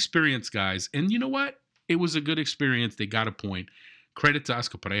guys, inexperienced guys, and you know what? It was a good experience. They got a point. Credit to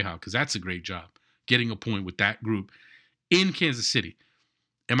Oscar Pareja, because that's a great job, getting a point with that group in Kansas City.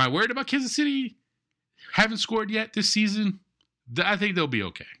 Am I worried about Kansas City? Haven't scored yet this season. I think they'll be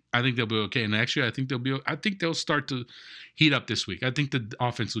okay. And actually, I think they'll start to heat up this week. I think the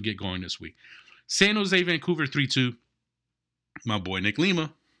offense will get going this week. San Jose, Vancouver 3-2. My boy Nick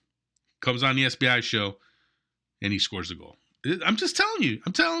Lima comes on the SBI Show, and he scores a goal. I'm just telling you.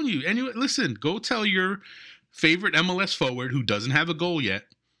 Anyway, listen, go tell your favorite MLS forward who doesn't have a goal yet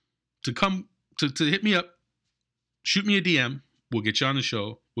to come to hit me up, shoot me a DM. We'll get you on the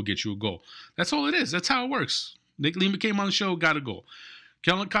show. We'll get you a goal. That's all it is. That's how it works. Nick Lima came on the show, got a goal.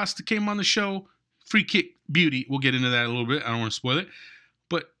 Kellen Costa came on the show, free kick beauty. We'll get into that a little bit. I don't want to spoil it,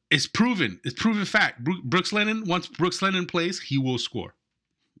 but it's proven. It's proven fact. Brooks Lennon, once Brooks Lennon plays, he will score.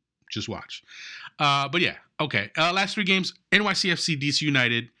 Just watch. But yeah, okay. Last 3 games, NYCFC, DC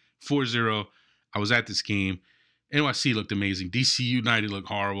United, 4-0. I was at this game. NYC looked amazing. DC United looked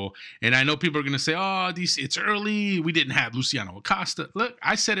horrible. And I know people are going to say, oh, DC, it's early. We didn't have Luciano Acosta. Look,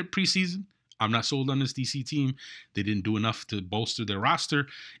 I said it preseason. I'm not sold on this DC team. They didn't do enough to bolster their roster.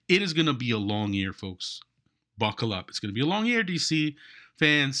 It is going to be a long year, folks. Buckle up. It's going to be a long year, DC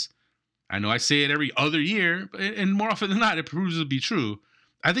fans. I know I say it every other year, and more often than not, it proves to be true.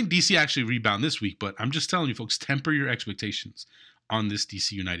 I think DC actually rebound this week, but I'm just telling you, folks, temper your expectations on this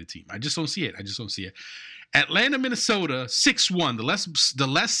DC United team. I just don't see it. Atlanta, Minnesota, 6-1. The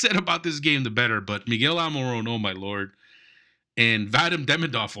less said about this game, the better. But Miguel Almiron, oh my Lord. And Vadim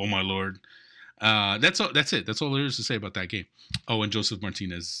Demidov, oh my Lord. That's all. That's it. That's all there is to say about that game. Oh, and Joseph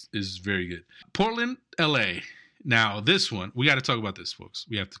Martinez is very good. Portland, LA. Now, this one, we got to talk about this, folks.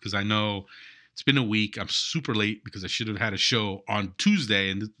 We have to, because I know it's been a week. I'm super late because I should have had a show on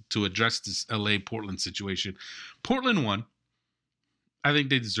Tuesday and to address this LA Portland situation. Portland won. I think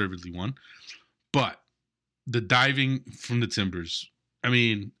they deservedly won. But the diving from the Timbers. I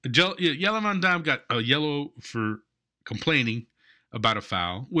mean, Yellow Van Dam got a yellow for complaining about a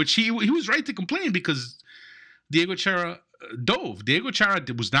foul, which he was right to complain because Diego Chara dove. Diego Chara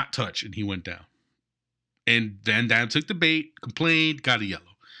was not touched, and he went down. And Van Dam took the bait, complained, got a yellow.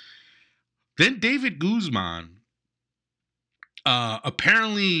 Then David Guzman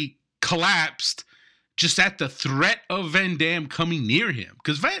apparently collapsed just at the threat of Van Dam coming near him.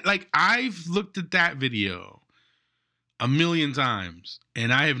 Because I've looked at that video a million times,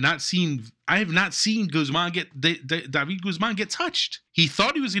 and I have not seen Guzman David Guzman get touched. He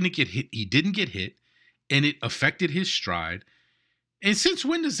thought he was going to get hit. He didn't get hit, and it affected his stride. And since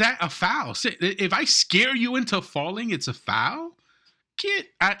when is that a foul? If I scare you into falling, it's a foul?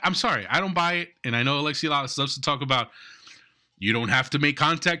 I'm sorry. I don't buy it. And I know Alexi loves to talk about you don't have to make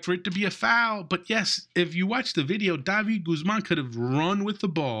contact for it to be a foul. But yes, if you watch the video, David Guzman could have run with the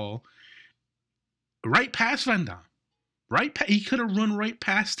ball right past Van Dam. He could have run right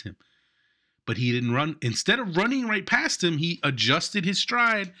past him. but he didn't run. Instead of running right past him, he adjusted his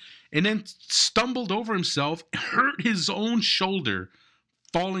stride and then stumbled over himself, hurt his own shoulder,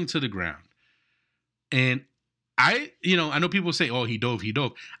 falling to the ground. And I know people say, oh, he dove.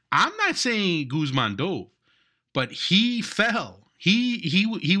 I'm not saying Guzman dove, but he fell.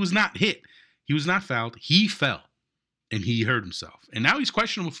 He was not hit. He was not fouled. He fell, and he hurt himself. And now he's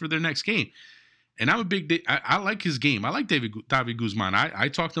questionable for their next game. And I'm a big, I like his game. I like David Guzman. I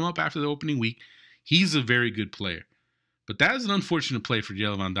talked him up after the opening week. He's a very good player. But that is an unfortunate play for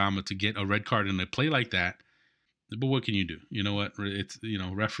Jelle Van Damme to get a red card in a play like that. But what can you do? You know what? It's,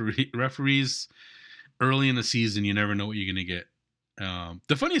 referees early in the season, you never know what you're going to get.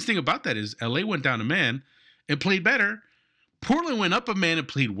 The funniest thing about that is LA went down a man and played better. Portland went up a man and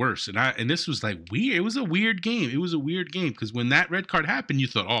played worse. And this was like weird. It was a weird game. Because when that red card happened, you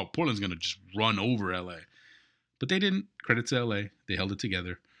thought, oh, Portland's going to just run over LA. But they didn't. Credit to LA. They held it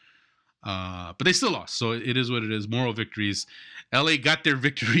together. But they still lost. So it is what it is. Moral victories. LA got their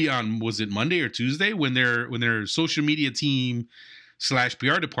victory on, was it Monday or Tuesday? When their social media team /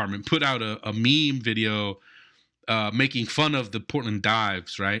 PR department put out a meme video making fun of the Portland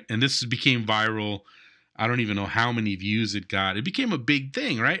dives, right? And this became viral. I don't even know how many views it got. It became a big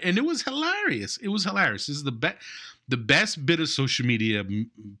thing, right? And it was hilarious. This is the best bit of social media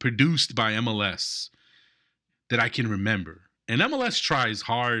produced by MLS that I can remember. And MLS tries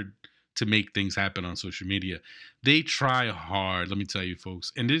hard to make things happen on social media. They try hard, let me tell you,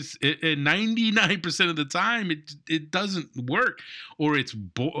 folks. And 99% of the time, it doesn't work, or it's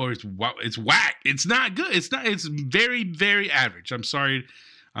whack. It's not good. It's very, very average. I'm sorry.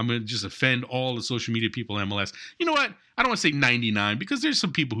 I'm going to just offend all the social media people in MLS. You know what? I don't want to say 99 because there's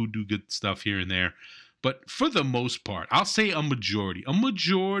some people who do good stuff here and there. But for the most part, I'll say a majority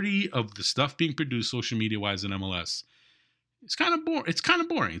of the stuff being produced social media-wise in MLS, it's kind of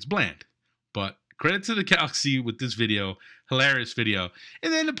boring. It's bland. But credit to the Galaxy with this video. Hilarious video.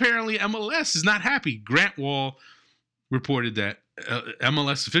 And then apparently MLS is not happy. Grant Wall reported that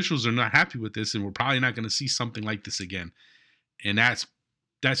MLS officials are not happy with this, and we're probably not going to see something like this again. And that's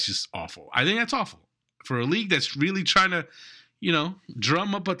just awful. I think that's awful. For a league that's really trying to,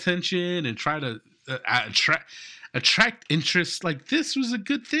 drum up attention and try to attract interest, like this was a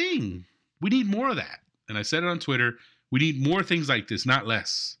good thing. We need more of that. And I said it on Twitter. We need more things like this, not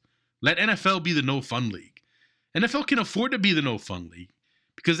less. Let NFL be the no fun league. NFL can afford to be the no fun league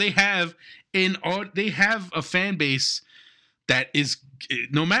because they have a fan base that is,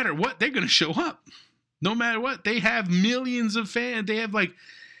 no matter what, they're going to show up. No matter what, they have millions of fans. They have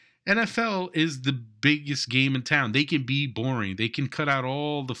NFL is the biggest game in town. They can be boring. They can cut out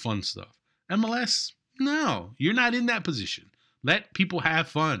all the fun stuff. MLS, no, you're not in that position. Let people have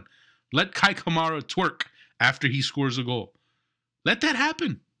fun. Let Kai Kamara twerk after he scores a goal. Let that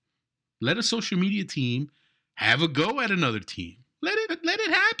happen. Let a social media team have a go at another team. Let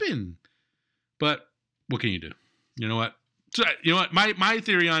it happen. But what can you do? You know what? My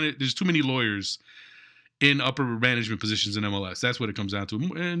theory on it, there's too many lawyers in upper management positions in MLS. That's what it comes down to.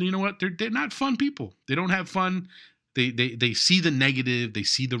 And you know what? They're not fun people. They don't have fun. They see the negative. They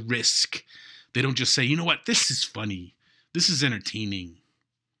see the risk. They don't just say, you know what? This is funny. This is entertaining.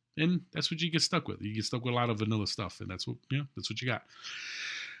 And that's what you get stuck with. You get stuck with a lot of vanilla stuff, and that's what you got.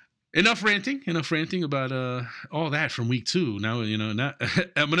 Enough ranting about all that from week 2. Now,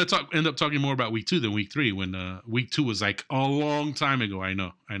 I'm going to end up talking more about week 2 than week 3, when week 2 was like a long time ago. I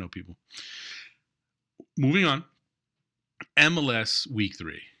know people. Moving on, MLS week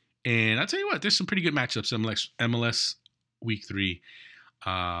 3. And I'll tell you what, there's some pretty good matchups MLS week 3.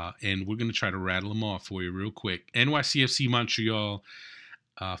 And we're going to try to rattle them off for you real quick. NYCFC Montreal,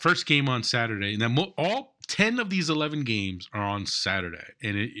 first game on Saturday. And then all 10 of these 11 games are on Saturday.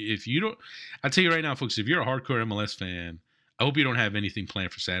 And if you don't, I'll tell you right now, folks, if you're a hardcore MLS fan, I hope you don't have anything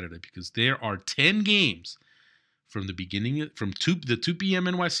planned for Saturday, because there are 10 games from the beginning, the 2 p.m.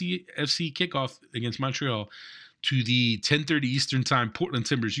 NYCFC kickoff against Montreal to the 10:30 Eastern time Portland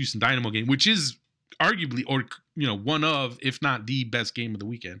Timbers Houston Dynamo game, which is arguably, or one of, if not the best game of the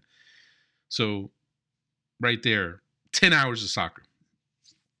weekend. So right there, 10 hours of soccer.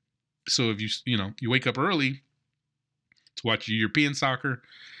 So if you wake up early to watch your European soccer,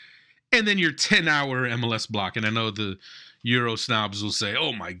 and then your 10-hour MLS block, and I know the Euro snobs will say,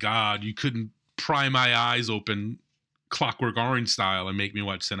 "Oh my God, you couldn't pry my eyes open Clockwork Orange style and make me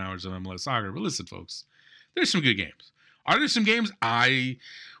watch 10 hours of MLS soccer." But listen, folks, there's some good games. Are there some games I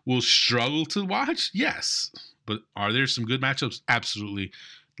will struggle to watch? Yes. But are there some good matchups? Absolutely.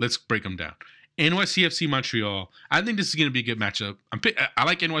 Let's break them down. NYCFC Montreal. I think this is going to be a good matchup. I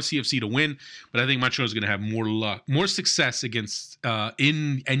like NYCFC to win, but I think Montreal is going to have more success against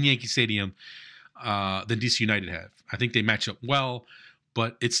in Yankee Stadium than DC United have. I think they match up well,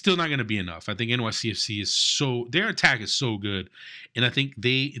 but it's still not going to be enough. I think NYCFC their attack is so good, and I think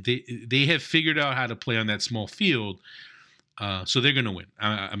they have figured out how to play on that small field. So they're going to win.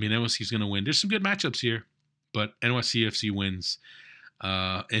 I mean, NYC is going to win. There's some good matchups here, but NYCFC wins.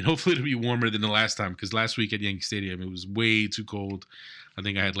 And hopefully it'll be warmer than the last time, because last week at Yankee Stadium, it was way too cold. I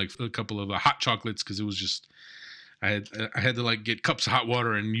think I had like a couple of hot chocolates because it was just, I had to like get cups of hot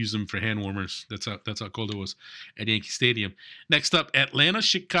water and use them for hand warmers. That's how cold it was at Yankee Stadium. Next up, Atlanta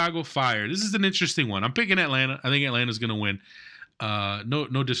Chicago Fire. This is an interesting one. I'm picking Atlanta. I think Atlanta's going to win.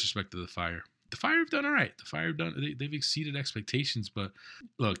 No disrespect to the Fire. The Fire have done all right. The Fire have they've exceeded expectations, but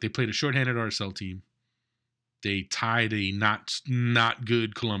look, they played a shorthanded RSL team. They tied a not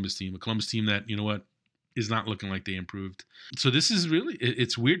good Columbus team, a Columbus team that, you know what, is not looking like they improved. So this is really,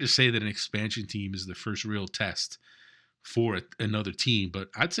 it's weird to say that an expansion team is the first real test for another team, but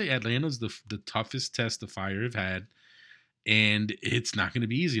I'd say Atlanta's the toughest test the Fire have had, and it's not going to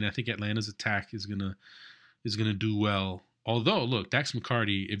be easy. And I think Atlanta's attack is gonna do well. Although, look, Dax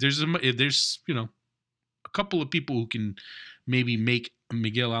McCarty, if there's a couple of people who can maybe make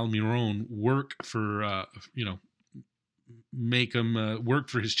Miguel Almiron work for make him work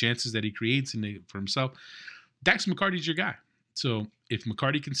for his chances that he creates for himself, Dax McCarty's your guy. So if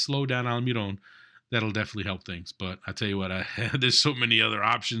McCarty can slow down Almiron, that'll definitely help things. But I tell you what, there's so many other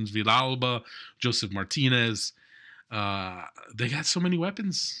options. Villalba, Joseph Martinez, they got so many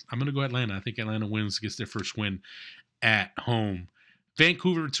weapons. I'm gonna go Atlanta. I think Atlanta gets their first win at home.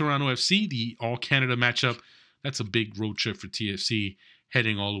 Vancouver Toronto FC, the All Canada matchup. That's a big road trip for TFC,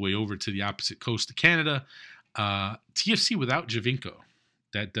 heading all the way over to the opposite coast of Canada. TFC without Javinko,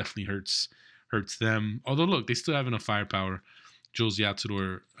 that definitely hurts them. Although, look, they still have enough firepower. Josie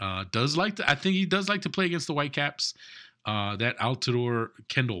Altidore does like to play against the Whitecaps. That Altidore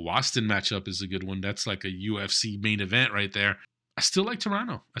Kendall Waston matchup is a good one. That's like a UFC main event right there. I still like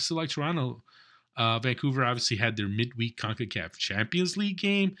Toronto. Vancouver obviously had their midweek CONCACAF Champions League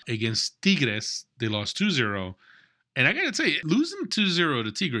game against Tigres. They lost 2-0. And I got to tell you, losing 2-0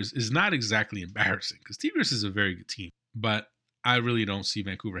 to Tigres is not exactly embarrassing, because Tigres is a very good team. But I really don't see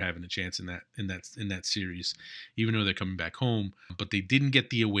Vancouver having a chance in that series, even though they're coming back home. But they didn't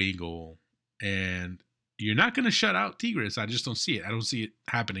get the away goal. And you're not going to shut out Tigres. I just don't see it. I don't see it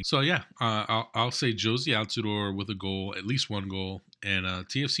happening. So, yeah, I'll say Josie Altidore with a goal, at least one goal. And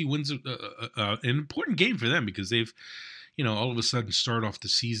TFC wins an important game for them, because they've, all of a sudden start off the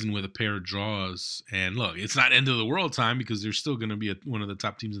season with a pair of draws. And look, it's not end of the world time, because they're still going to be one of the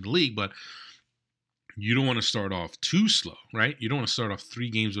top teams in the league. But you don't want to start off too slow, right? You don't want to start off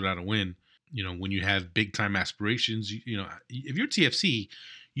 3 games without a win. When you have big time aspirations, if you're TFC,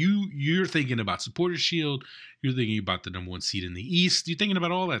 you're thinking about Supporters Shield. You're thinking about the number 1 seed in the East. You're thinking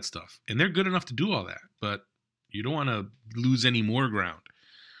about all that stuff. And they're good enough to do all that. But you don't want to lose any more ground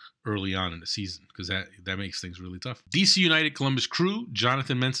early on in the season, because that makes things really tough. DC United Columbus Crew,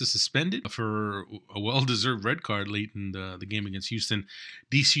 Jonathan Mensah suspended for a well-deserved red card late in the game against Houston.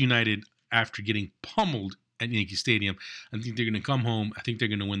 DC United, after getting pummeled at Yankee Stadium, I think they're going to come home. I think they're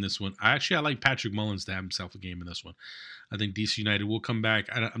going to win this one. I like Patrick Mullins to have himself a game in this one. I think DC United will come back.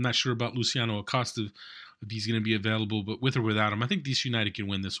 I'm not sure about Luciano Acosta, if he's going to be available, but with or without him, I think DC United can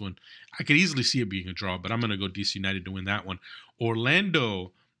win this one. I could easily see it being a draw, but I'm going to go DC United to win that one.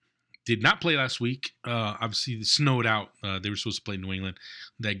 Orlando did not play last week. Obviously, it snowed out. They were supposed to play New England.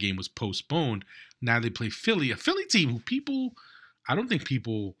 That game was postponed. Now they play Philly, a Philly team who I don't think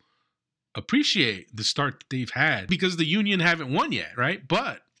people appreciate the start that they've had, because the Union haven't won yet, right?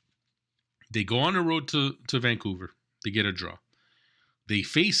 But they go on the road to Vancouver. They get a draw. They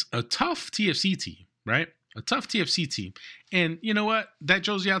face a tough TFC team, right? A tough TFC team. And you know what? That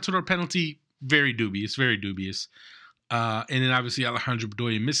Josie Altidore penalty, very dubious. And then obviously Alejandro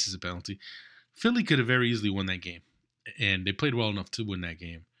Bedoya misses a penalty. Philly could have very easily won that game. And they played well enough to win that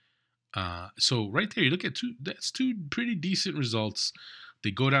game. So right there, you look at that's 2 pretty decent results. They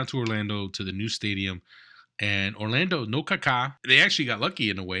go down to Orlando, to the new stadium. And Orlando, no Kaká. They actually got lucky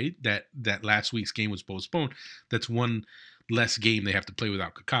in a way that last week's game was postponed. That's one less game they have to play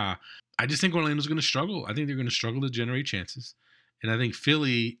without Kaká. I just think Orlando's going to struggle. I think they're going to struggle to generate chances. And I think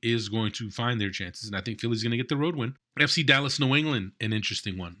Philly is going to find their chances. And I think Philly's going to get the road win. FC Dallas, New England, an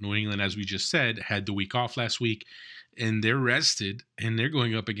interesting one. New England, as we just said, had the week off last week. And they're rested. And they're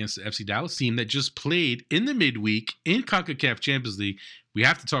going up against the FC Dallas team that just played in the midweek in CONCACAF Champions League. We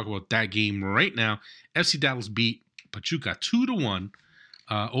have to talk about that game right now. FC Dallas beat Pachuca 2-1.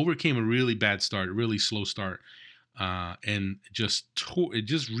 overcame a really bad start, a really slow start, and it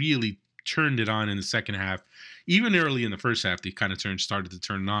just really turned it on in the second half. Even early in the first half, they kind of started to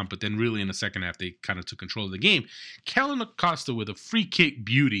turn it on, but then really in the second half, they kind of took control of the game. Kellen Acosta with a free kick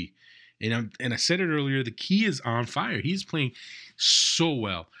beauty. And I said it earlier, the key is on fire. He's playing so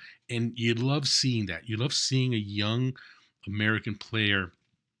well. And you love seeing that. You love seeing a young American player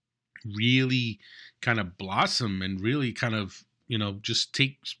really kind of blossom and really kind of, just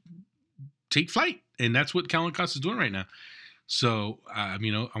take flight. And that's what Kellen Acosta is doing right now. So, I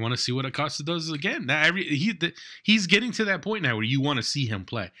want to see what Acosta does again. Now, he's getting to that point now where you want to see him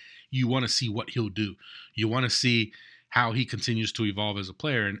play. You want to see what he'll do. You want to see how he continues to evolve as a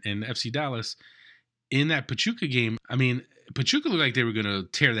player. And FC Dallas, in that Pachuca game, Pachuca looked like they were going to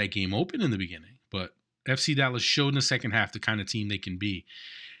tear that game open in the beginning. But FC Dallas showed in the second half the kind of team they can be.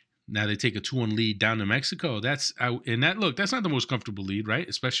 Now they take a 2-1 lead down to Mexico. That's not the most comfortable lead, right?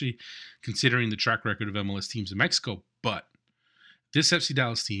 Especially considering the track record of MLS teams in Mexico. But this FC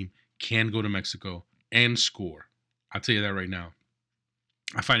Dallas team can go to Mexico and score. I'll tell you that right now.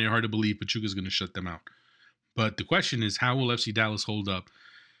 I find it hard to believe Pachuca's going to shut them out. But the question is, how will FC Dallas hold up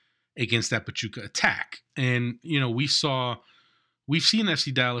against that Pachuca attack? And, we've seen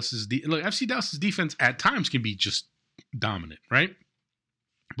FC Dallas's defense at times can be just dominant, right?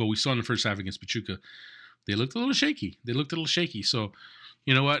 But we saw in the first half against Pachuca, they looked a little shaky. So,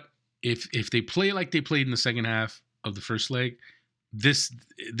 you know what? If they play like they played in the second half of the first leg, this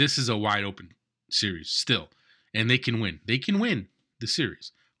is a wide open series still. And they can win. They can win the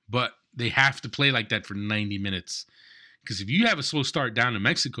series. But they have to play like that for 90 minutes. Because if you have a slow start down to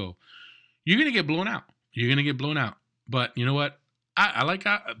Mexico, you're going to get blown out. But you know what? I like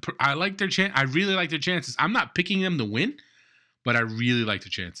their chance. I really like their chances. I'm not picking them to win, but I really like their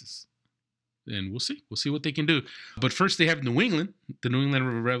chances. And we'll see. We'll see what they can do. But first they have New England, the New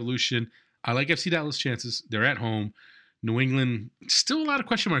England Revolution. I like FC Dallas' chances. They're at home. New England, still a lot of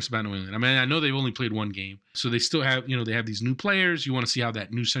question marks about New England. I know they've only played one game. So they still have, they have these new players. You want to see how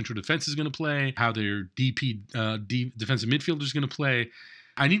that new central defense is going to play, how their defensive midfielder is going to play.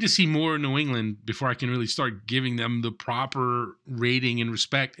 I need to see more New England before I can really start giving them the proper rating and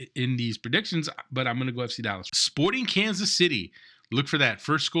respect in these predictions. But I'm going to go FC Dallas. Sporting Kansas City. Look for that.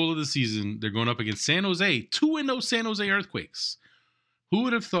 First goal of the season. They're going up against San Jose. 2-0 San Jose Earthquakes. Who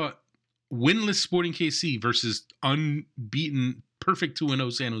would have thought winless Sporting KC versus unbeaten perfect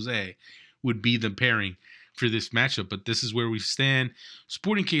 2-0 San Jose would be the pairing for this matchup? But this is where we stand.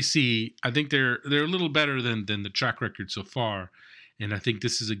 Sporting KC, I think they're a little better than the track record so far. And I think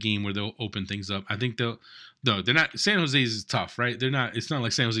this is a game where they'll open things up. I think they're not. San Jose is tough, right? They're not. It's not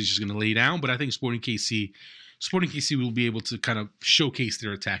like San Jose is just going to lay down. But I think Sporting KC will be able to kind of showcase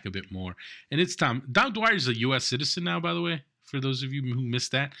their attack a bit more. And it's time. Dom Dwyer is a U.S. citizen now, by the way. For those of you who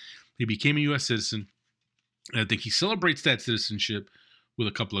missed that, he became a U.S. citizen. And I think he celebrates that citizenship with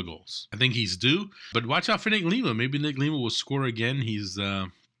a couple of goals. I think he's due. But watch out for Nick Lima. Maybe Nick Lima will score again. He's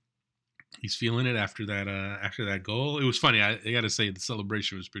feeling it after that goal. It was funny. I got to say the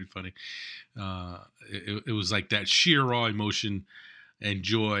celebration was pretty funny. It was like that sheer raw emotion and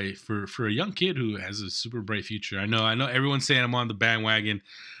joy for a young kid who has a super bright future. I know everyone's saying I'm on the bandwagon.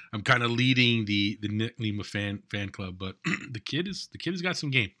 I'm kind of leading the Nick Lima fan club, but the kid has got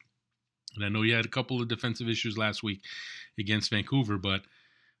some game. And I know he had a couple of defensive issues last week against Vancouver, but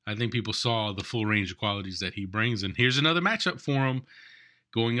I think people saw the full range of qualities that he brings. And here's another matchup for him,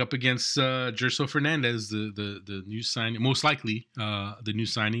 going up against Gerso Fernandez, the new signing, most likely the new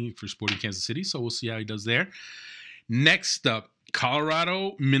signing for Sporting Kansas City. So we'll see how he does there. Next up,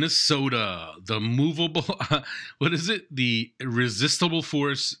 Colorado, Minnesota, the movable, what is it? The irresistible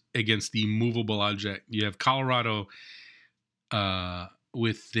force against the movable object. You have Colorado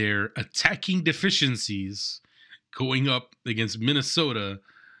with their attacking deficiencies going up against Minnesota.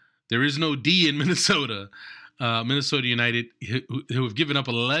 There is no D in Minnesota. Minnesota United, who have given up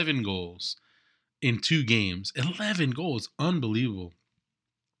 11 goals in 2 games. 11 goals. Unbelievable.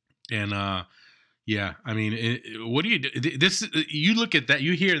 And, what do you do? You look at that,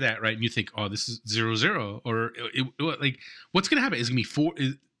 you hear that, right? And you think, oh, this is 0-0. Or, what's going to happen? It's going to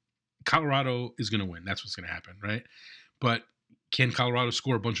be Colorado is going to win. That's what's going to happen, right? But can Colorado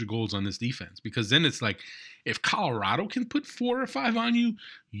score a bunch of goals on this defense? Because then it's like, if Colorado can put 4 or 5 on you,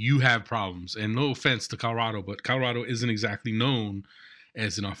 you have problems. And no offense to Colorado, but Colorado isn't exactly known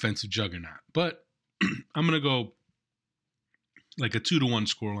as an offensive juggernaut. But I'm going to go like a 2-1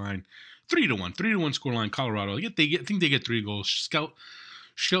 scoreline, 3-1 scoreline. Colorado. I think they get 3 goals.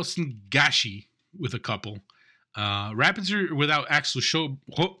 Shelson Gashi with a couple. Rapids are without Axel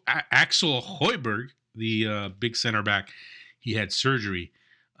Hoiberg, the big center back. He had surgery.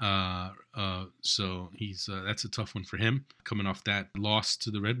 So he's that's a tough one for him coming off that loss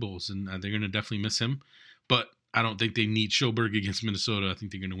to the Red Bulls, and they're going to definitely miss him. But I don't think they need Schoberg against Minnesota. I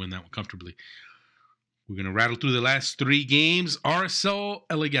think they're going to win that one comfortably. We're going to rattle through the last three games. RSL,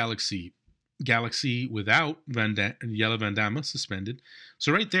 LA Galaxy. Galaxy without Jelle Van Damme suspended.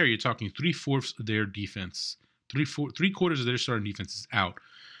 So right there, you're talking 3/4 of their defense. Three-quarters of their starting defense is out.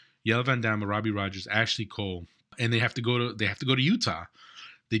 Jelle Van Damme, Robbie Rogers, Ashley Cole, and they have to go to Utah.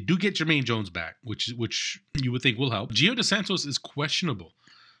 They do get Jermaine Jones back, which you would think will help. Gio Dos Santos is questionable.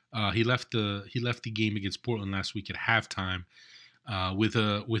 He left the game against Portland last week at halftime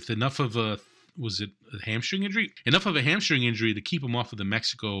with enough of a hamstring injury? Enough of a hamstring injury to keep him off of the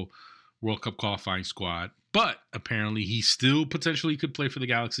Mexico World Cup qualifying squad. But apparently, he still potentially could play for the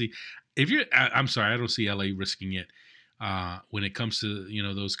Galaxy. I'm sorry, I don't see LA risking it. When it comes to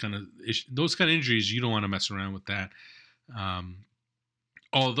those kind of injuries, you don't want to mess around with that.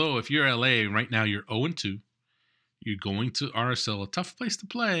 Although if you're LA right now, you're 0-2. You're going to RSL, a tough place to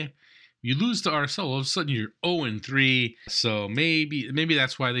play. You lose to RSL, all of a sudden you're 0-3. So maybe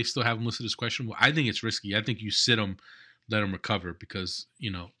that's why they still have him listed as questionable. I think it's risky. I think you sit him, let him recover, because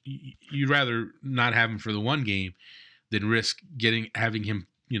you'd rather not have him for the one game than risk having him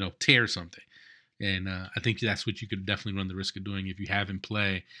tear something. And I think that's what you could definitely run the risk of doing if you have him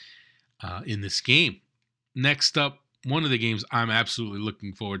play in this game. Next up, one of the games I'm absolutely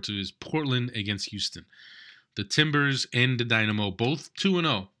looking forward to is Portland against Houston. The Timbers and the Dynamo, both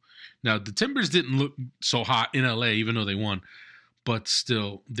 2-0. Now, the Timbers didn't look so hot in LA, even though they won. But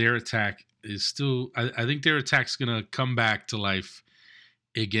still, their attack is still... I think their attack's going to come back to life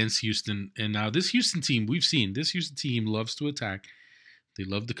against Houston. And now this Houston team, we've seen, this Houston team loves to attack. They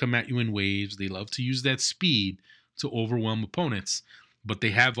love to come at you in waves. They love to use that speed to overwhelm opponents. But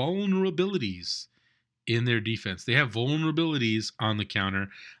they have vulnerabilities in their defense. They have vulnerabilities on the counter.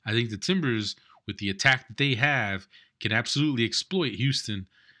 I think the Timbers, with the attack that they have, can absolutely exploit Houston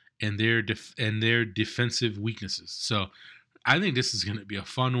and their defensive weaknesses. So I think this is going to be a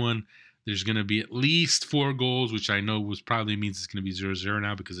fun one. There's going to be at least 4 goals, which I know probably means it's going to be 0-0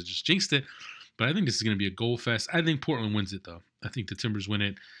 now because I just jinxed it. But I think this is going to be a goal fest. I think Portland wins it, though. I think the Timbers win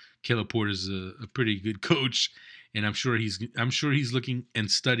it. Caleb Porter's a pretty good coach, and I'm sure he's looking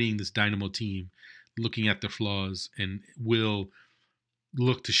and studying this Dynamo team, looking at their flaws, and will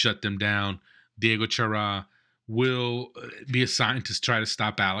look to shut them down. Diego Chara will be assigned to try to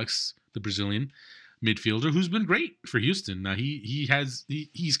stop Alex, the Brazilian midfielder, who's been great for Houston. Now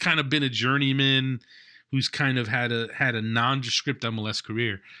he's kind of been a journeyman who's kind of had a nondescript MLS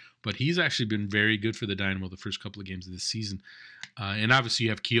career, but he's actually been very good for the Dynamo the first couple of games of this season. And obviously you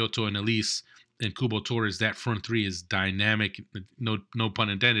have Kyoto and Elise and Kubo Torres. That front three is dynamic, no pun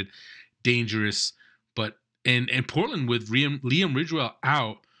intended, dangerous. But and Portland with Liam Ridgewell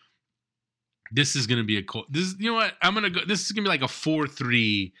out, this is going to be this is going to be like a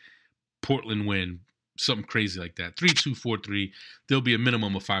 4-3 Portland win, something crazy like that. 3-2, 4-3. There'll be a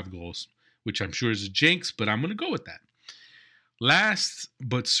minimum of 5 goals, which I'm sure is a jinx, but I'm going to go with that. Last,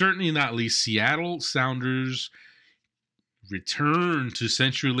 but certainly not least, Seattle Sounders return to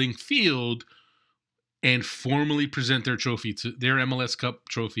CenturyLink Field and formally present their MLS Cup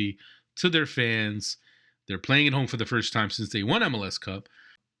trophy to their fans. They're playing at home for the first time since they won MLS Cup.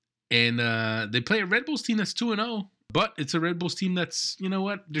 And they play a Red Bulls team that's 2-0, but it's a Red Bulls team that's,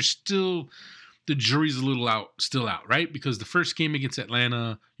 they're still, the jury's still out, right? Because the first game against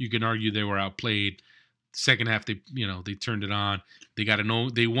Atlanta, you can argue they were outplayed. Second half, they turned it on.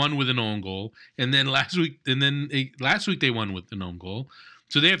 They won with an own goal, and then last week they won with an own goal.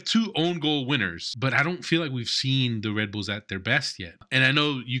 So they have 2 own goal winners, but I don't feel like we've seen the Red Bulls at their best yet. And I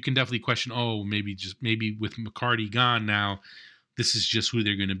know you can definitely question, maybe with McCarty gone now, this is just who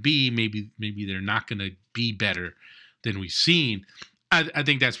they're going to be. Maybe they're not going to be better than we've seen. I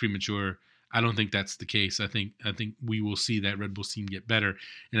think that's premature. I don't think that's the case. I think we will see that Red Bulls team get better,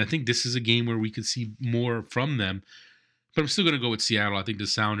 and I think this is a game where we could see more from them. But I'm still going to go with Seattle. I think the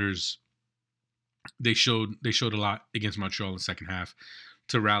Sounders, they showed a lot against Montreal in the second half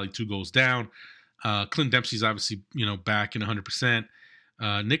to rally 2 goals down. Clint Dempsey's obviously back in 100%.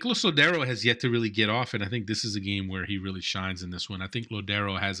 Nicolas Lodero has yet to really get off, and I think this is a game where he really shines in this one. I think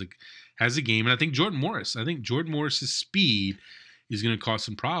Lodero has a game, and I think Jordan Morris's speed is going to cause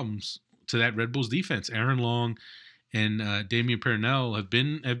some problems to that Red Bulls defense. Aaron Long and Damian Pernell have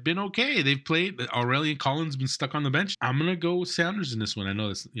been okay. They've played. Aurelian Collins been stuck on the bench. I'm gonna go with Sounders in this one. I know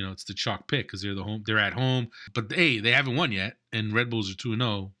that's it's the chalk pick because they're at home, but hey, they haven't won yet, and Red Bulls are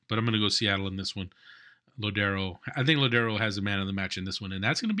 2-0. But I'm gonna go Seattle in this one. I think Lodero has a man of the match in this one, and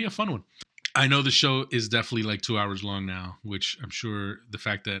that's gonna be a fun one. I know the show is definitely like 2 hours long now, which I'm sure the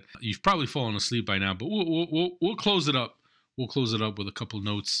fact that you've probably fallen asleep by now, but we'll close it up. We'll close it up with a couple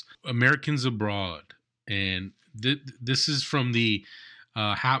notes. Americans abroad, and this is from the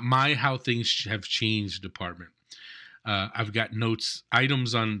how things have changed department. I've got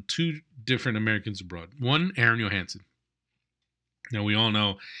items on 2 different Americans abroad. One, Aaron Johansson. Now we all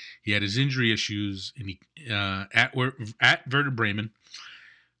know he had his injury issues, and he at Werder Bremen.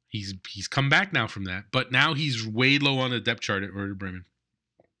 He's come back now from that, but now he's way low on the depth chart at Werder Bremen.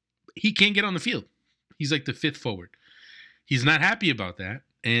 He can't get on the field. He's like the 5th forward. He's not happy about that,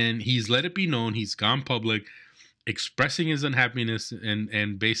 and he's let it be known. He's gone public, expressing his unhappiness,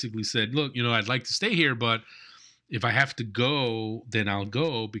 and basically said, "Look, I'd like to stay here, but if I have to go, then I'll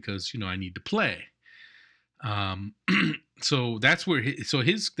go because I need to play." So that's where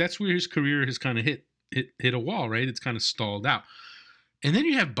his career has kind of hit a wall, right? It's kind of stalled out. And then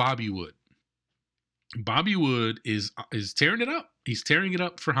you have Bobby Wood. Bobby Wood is tearing it up. He's tearing it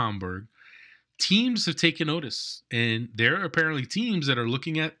up for Hamburg. Teams have taken notice, and there are apparently teams that are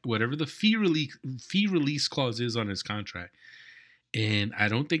looking at whatever the fee release clause is on his contract. And I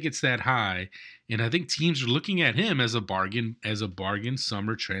don't think it's that high. And I think teams are looking at him as a bargain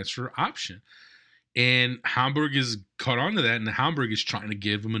summer transfer option. And Hamburg is caught on to that, and Hamburg is trying to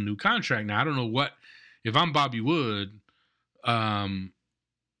give him a new contract. Now, I don't know if I'm Bobby Wood, and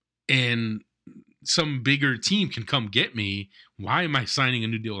some bigger team can come get me, why am I signing a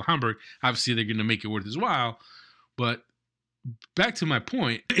new deal with Hamburg? Obviously, they're going to make it worth his while. But back to my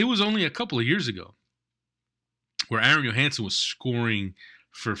point, it was only a couple of years ago where Aaron Johansson was scoring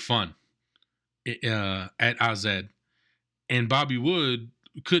for fun at AZ, and Bobby Wood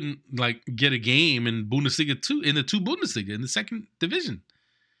couldn't get a game in Bundesliga 2, in the 2 Bundesliga, in the 2nd division.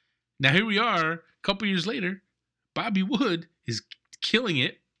 Now here we are, a couple years later, Bobby Wood is killing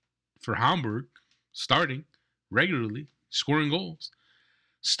it for Hamburg, starting regularly, scoring goals,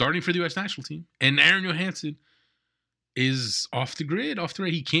 starting for the U.S. national team, and Aaron Johansson is off the grid, off the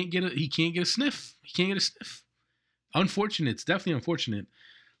radar. He can't get a sniff. Unfortunate. It's definitely unfortunate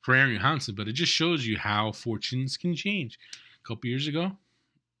for Aaron Johansson, but it just shows you how fortunes can change. A couple years ago,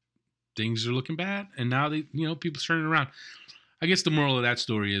 things are looking bad, and now people's turning around. I guess the moral of that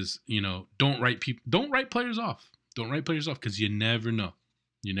story is, don't write players off. Don't write players off because you never know.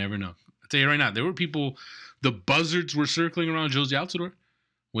 You never know. I'll tell you right now, there were people, the buzzards were circling around Josie Altidore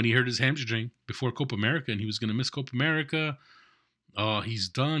when he hurt his hamstring before Copa America, and he was going to miss Copa America. Oh, he's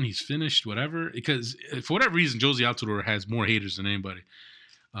done. He's finished, whatever. Because for whatever reason, Josie Altidore has more haters than anybody,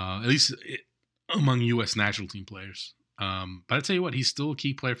 at least among U.S. national team players. But I tell you what, he's still a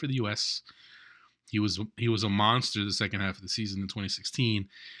key player for the U.S. He was a monster the second half of the season in 2016,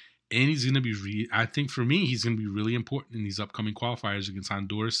 and he's going to be. I think for me, he's going to be really important in these upcoming qualifiers against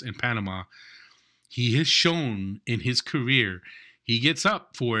Honduras and Panama. He has shown in his career he gets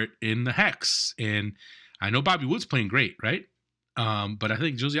up for it in the hex, and I know Bobby Wood's playing great, right? But I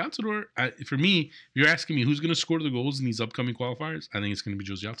think Josie Altidore, for me, if you're asking me who's going to score the goals in these upcoming qualifiers, I think it's going to be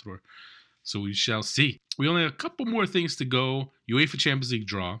Josie Altidore. So we shall see. We only have a couple more things to go. UEFA Champions League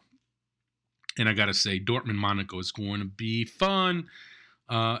draw. And I got to say, Dortmund-Monaco is going to be fun.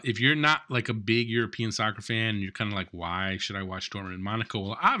 If you're not like a big European soccer fan, and you're kind of like, why should I watch Dortmund-Monaco?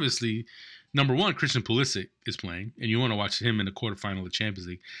 Well, obviously, number one, Christian Pulisic is playing, and you want to watch him in the quarterfinal of the Champions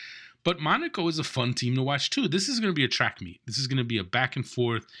League. But Monaco is a fun team to watch, too. This is going to be a track meet. This is going to be a back and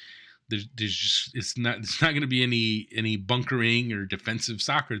forth. It's not going to be any bunkering or defensive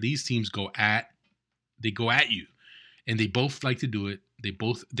soccer. These teams go at you, and they both like to do it.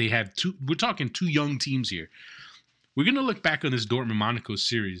 They have two. We're talking 2 young teams here. We're going to look back on this Dortmund-Monaco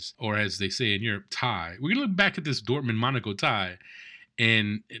series, or as they say in Europe, tie. We're going to look back at this Dortmund-Monaco tie,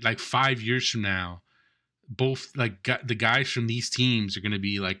 and like 5 years from now, both the guys from these teams are going to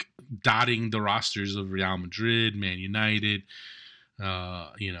be like dotting the rosters of Real Madrid, Man United,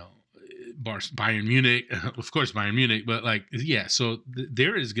 Bayern Munich, of course Bayern Munich, but so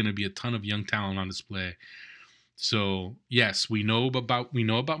there is going to be a ton of young talent on display. So yes, we know about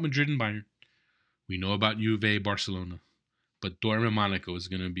Madrid and Bayern, we know about Juve, Barcelona, but Dortmund Monaco is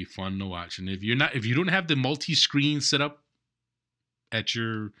going to be fun to watch. And if you don't have the multi-screen set up at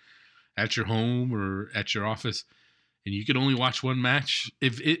your home or at your office, and you can only watch one match,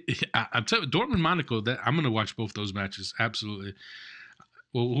 I'm telling you, Dortmund Monaco, that I'm going to watch both those matches absolutely.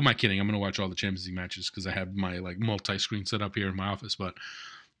 Well, who am I kidding? I'm going to watch all the Champions League matches because I have my multi-screen set up here in my office. But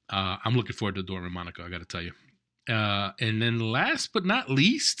I'm looking forward to Dortmund Monaco, I got to tell you. And then last but not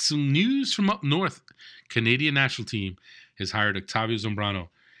least, some news from up north. Canadian national team has hired Octavio Zambrano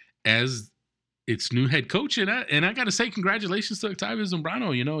as its new head coach, and I got to say, congratulations to Octavio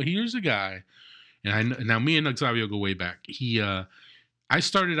Zambrano. Here's a guy, and now me and Octavio go way back. I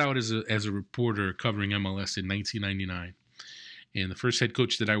started out as a reporter covering MLS in 1999, and the first head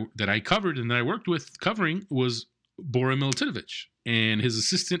coach that I covered and that I worked with covering was Bora Milutinovic, and his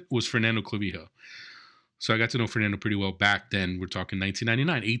assistant was Fernando Clavijo. So I got to know Fernando pretty well back then. We're talking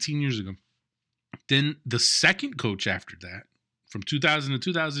 1999, 18 years ago. Then the second coach after that, from 2000 to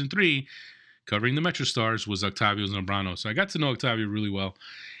 2003, covering the Metro Stars, was Octavio Zambrano. So I got to know Octavio really well.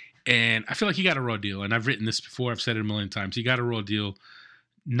 And I feel like he got a raw deal. And I've written this before. I've said it a million times. He got a raw deal,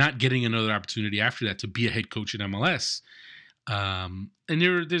 not getting another opportunity after that to be a head coach in MLS. And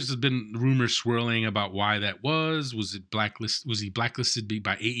there's been rumors swirling about why that was. Was he blacklisted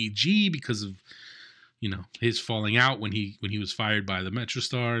by AEG because of his falling out when he was fired by the Metro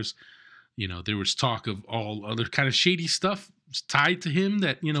Stars? There was talk of all other kind of shady stuff tied to him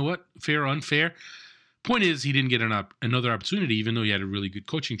that, fair or unfair. Point is, he didn't get another opportunity, even though he had a really good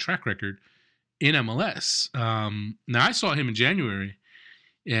coaching track record in MLS. Now, I saw him in January,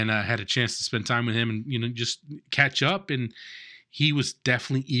 and I had a chance to spend time with him and, just catch up. And he was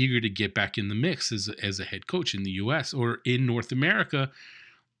definitely eager to get back in the mix as a head coach in the U.S. or in North America.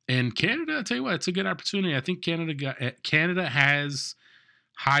 And Canada, I'll tell you what, it's a good opportunity. I think Canada has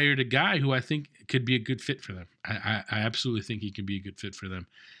hired a guy who I think could be a good fit for them. I absolutely think he can be a good fit for them.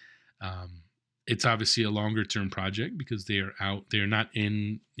 It's obviously a longer term project because they're not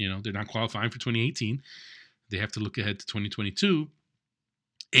they're not qualifying for 2018. They have to look ahead to 2022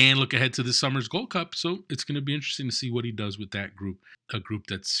 and look ahead to this summer's Gold Cup. So it's going to be interesting to see what he does with that group, a group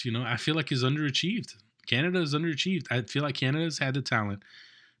that's, I feel like is underachieved. Canada is underachieved. I feel like Canada's had the talent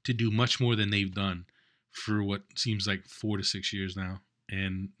to do much more than they've done for what seems like 4 to 6 years now.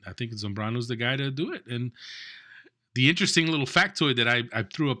 And I think Zambrano's the guy to do it. And the interesting little factoid that I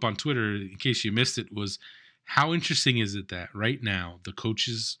threw up on Twitter, in case you missed it, was how interesting is it that right now the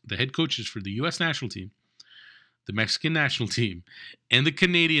head coaches for the U.S. national team, the Mexican national team, and the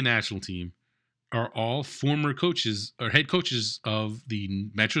Canadian national team are all former coaches or head coaches of the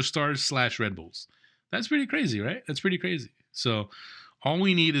Metro Stars / Red Bulls. That's pretty crazy, right? That's pretty crazy. So all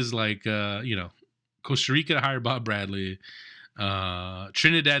we need is Costa Rica to hire Bob Bradley,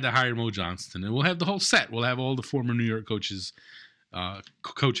 Trinidad to hire Mo Johnston, and we'll have the whole set. We'll have all the former New York coaches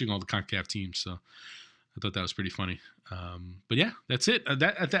coaching all the CONCACAF teams. So I thought that was pretty funny. But yeah, that's it.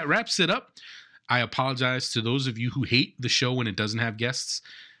 That wraps it up. I apologize to those of you who hate the show when it doesn't have guests.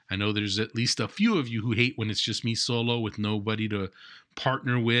 I know there's at least a few of you who hate when it's just me solo with nobody to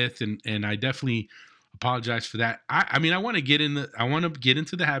partner with, and I definitely apologize for that. I mean, I want to get into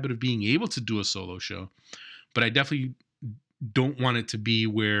the habit of being able to do a solo show, but I definitely don't want it to be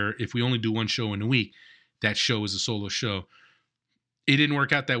where if we only do one show in a week, that show is a solo show. It didn't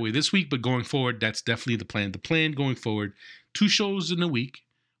work out that way this week, but going forward, that's definitely the plan. The plan going forward, 2 shows in a week,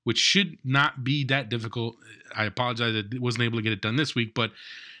 which should not be that difficult. I apologize that I wasn't able to get it done this week, but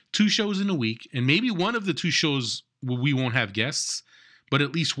 2 shows in a week, and maybe one of the 2 shows we won't have guests, but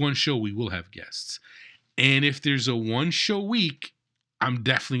at least one show we will have guests. And if there's a 1-show week, I'm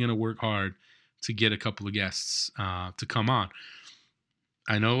definitely going to work hard to get a couple of guests to come on.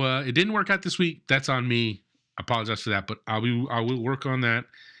 I know it didn't work out this week. That's on me. I apologize for that, but I will work on that.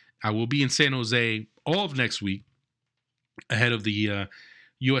 I will be in San Jose all of next week ahead of the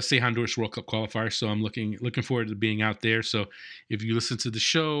USA Honduras World Cup qualifier. So I'm looking forward to being out there. So if you listen to the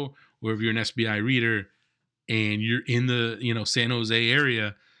show or if you're an SBI reader and you're in the San Jose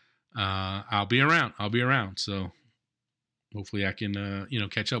area, I'll be around. So hopefully I can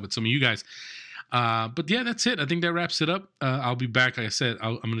catch up with some of you guys. But yeah, that's it. I think that wraps it up. I'll be back. Like I said,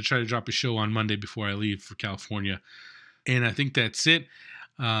 I'm going to try to drop a show on Monday before I leave for California. And I think that's it.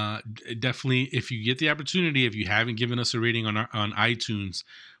 Definitely, if you get the opportunity, if you haven't given us a rating on iTunes,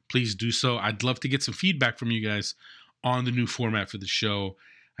 please do so. I'd love to get some feedback from you guys on the new format for the show.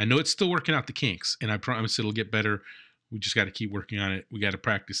 I know it's still working out the kinks, and I promise it'll get better. We just got to keep working on it. We got to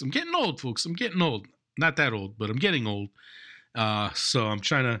practice. I'm getting old, folks. I'm getting old. Not that old, but I'm getting old. So I'm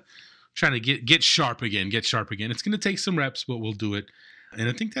trying to get sharp again. It's going to take some reps, but we'll do it. And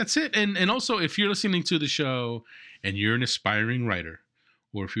I think that's it. And also, if you're listening to the show and you're an aspiring writer,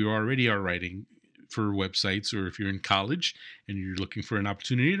 or if you already are writing for websites, or if you're in college and you're looking for an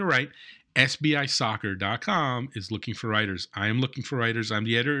opportunity to write, SBIsoccer.com is looking for writers. I am looking for writers. I'm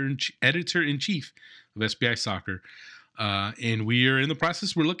the editor-in-chief of SBI Soccer. And we are in the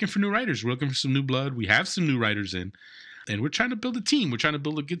process. We're looking for new writers. We're looking for some new blood. We have some new writers in. And we're trying to build a team. We're trying to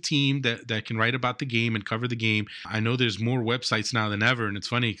build a good team that can write about the game and cover the game. I know there's more websites now than ever. And it's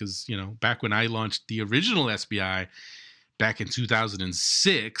funny because, back when I launched the original SBI back in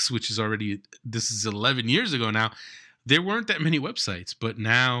 2006, which is this is 11 years ago now, there weren't that many websites, but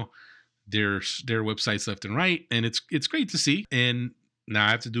now there are websites left and right, and it's great to see. And now I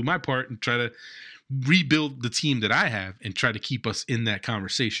have to do my part and try to rebuild the team that I have and try to keep us in that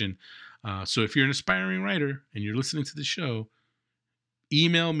conversation. So if you're an aspiring writer and you're listening to the show,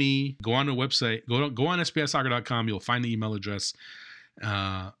 email me, go on the website, go on SBIsoccer.com. You'll find the email address,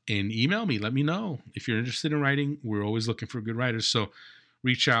 and email me. Let me know if you're interested in writing. We're always looking for good writers. So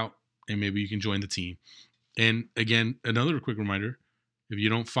reach out and maybe you can join the team. And again, another quick reminder, if you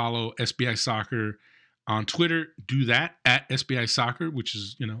don't follow SBI Soccer on Twitter, do that at SBI Soccer, which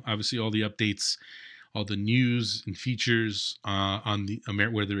is, obviously all the updates, all the news and features on the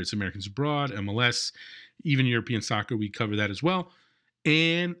whether it's Americans Abroad, MLS, even European soccer, we cover that as well.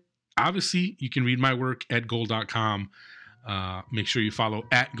 And obviously, you can read my work at goal.com. Make sure you follow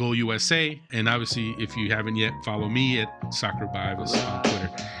at GoalUSA. And obviously, if you haven't yet, follow me at Soccer by Ives on Twitter.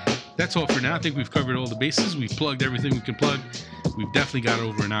 That's all for now. I think we've covered all the bases. We've plugged everything we can plug. We've definitely got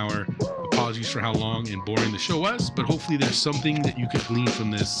over an hour. Apologies for how long and boring the show was, but hopefully there's something that you could glean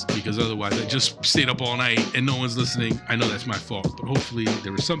from this, because otherwise I just stayed up all night and no one's listening. I know that's my fault, but hopefully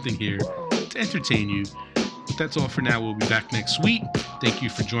there was something here to entertain you. But that's all for now. We'll be back next week. Thank you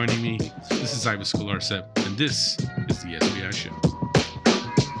for joining me. This is Ives Galarcep, and this is the SBI Show.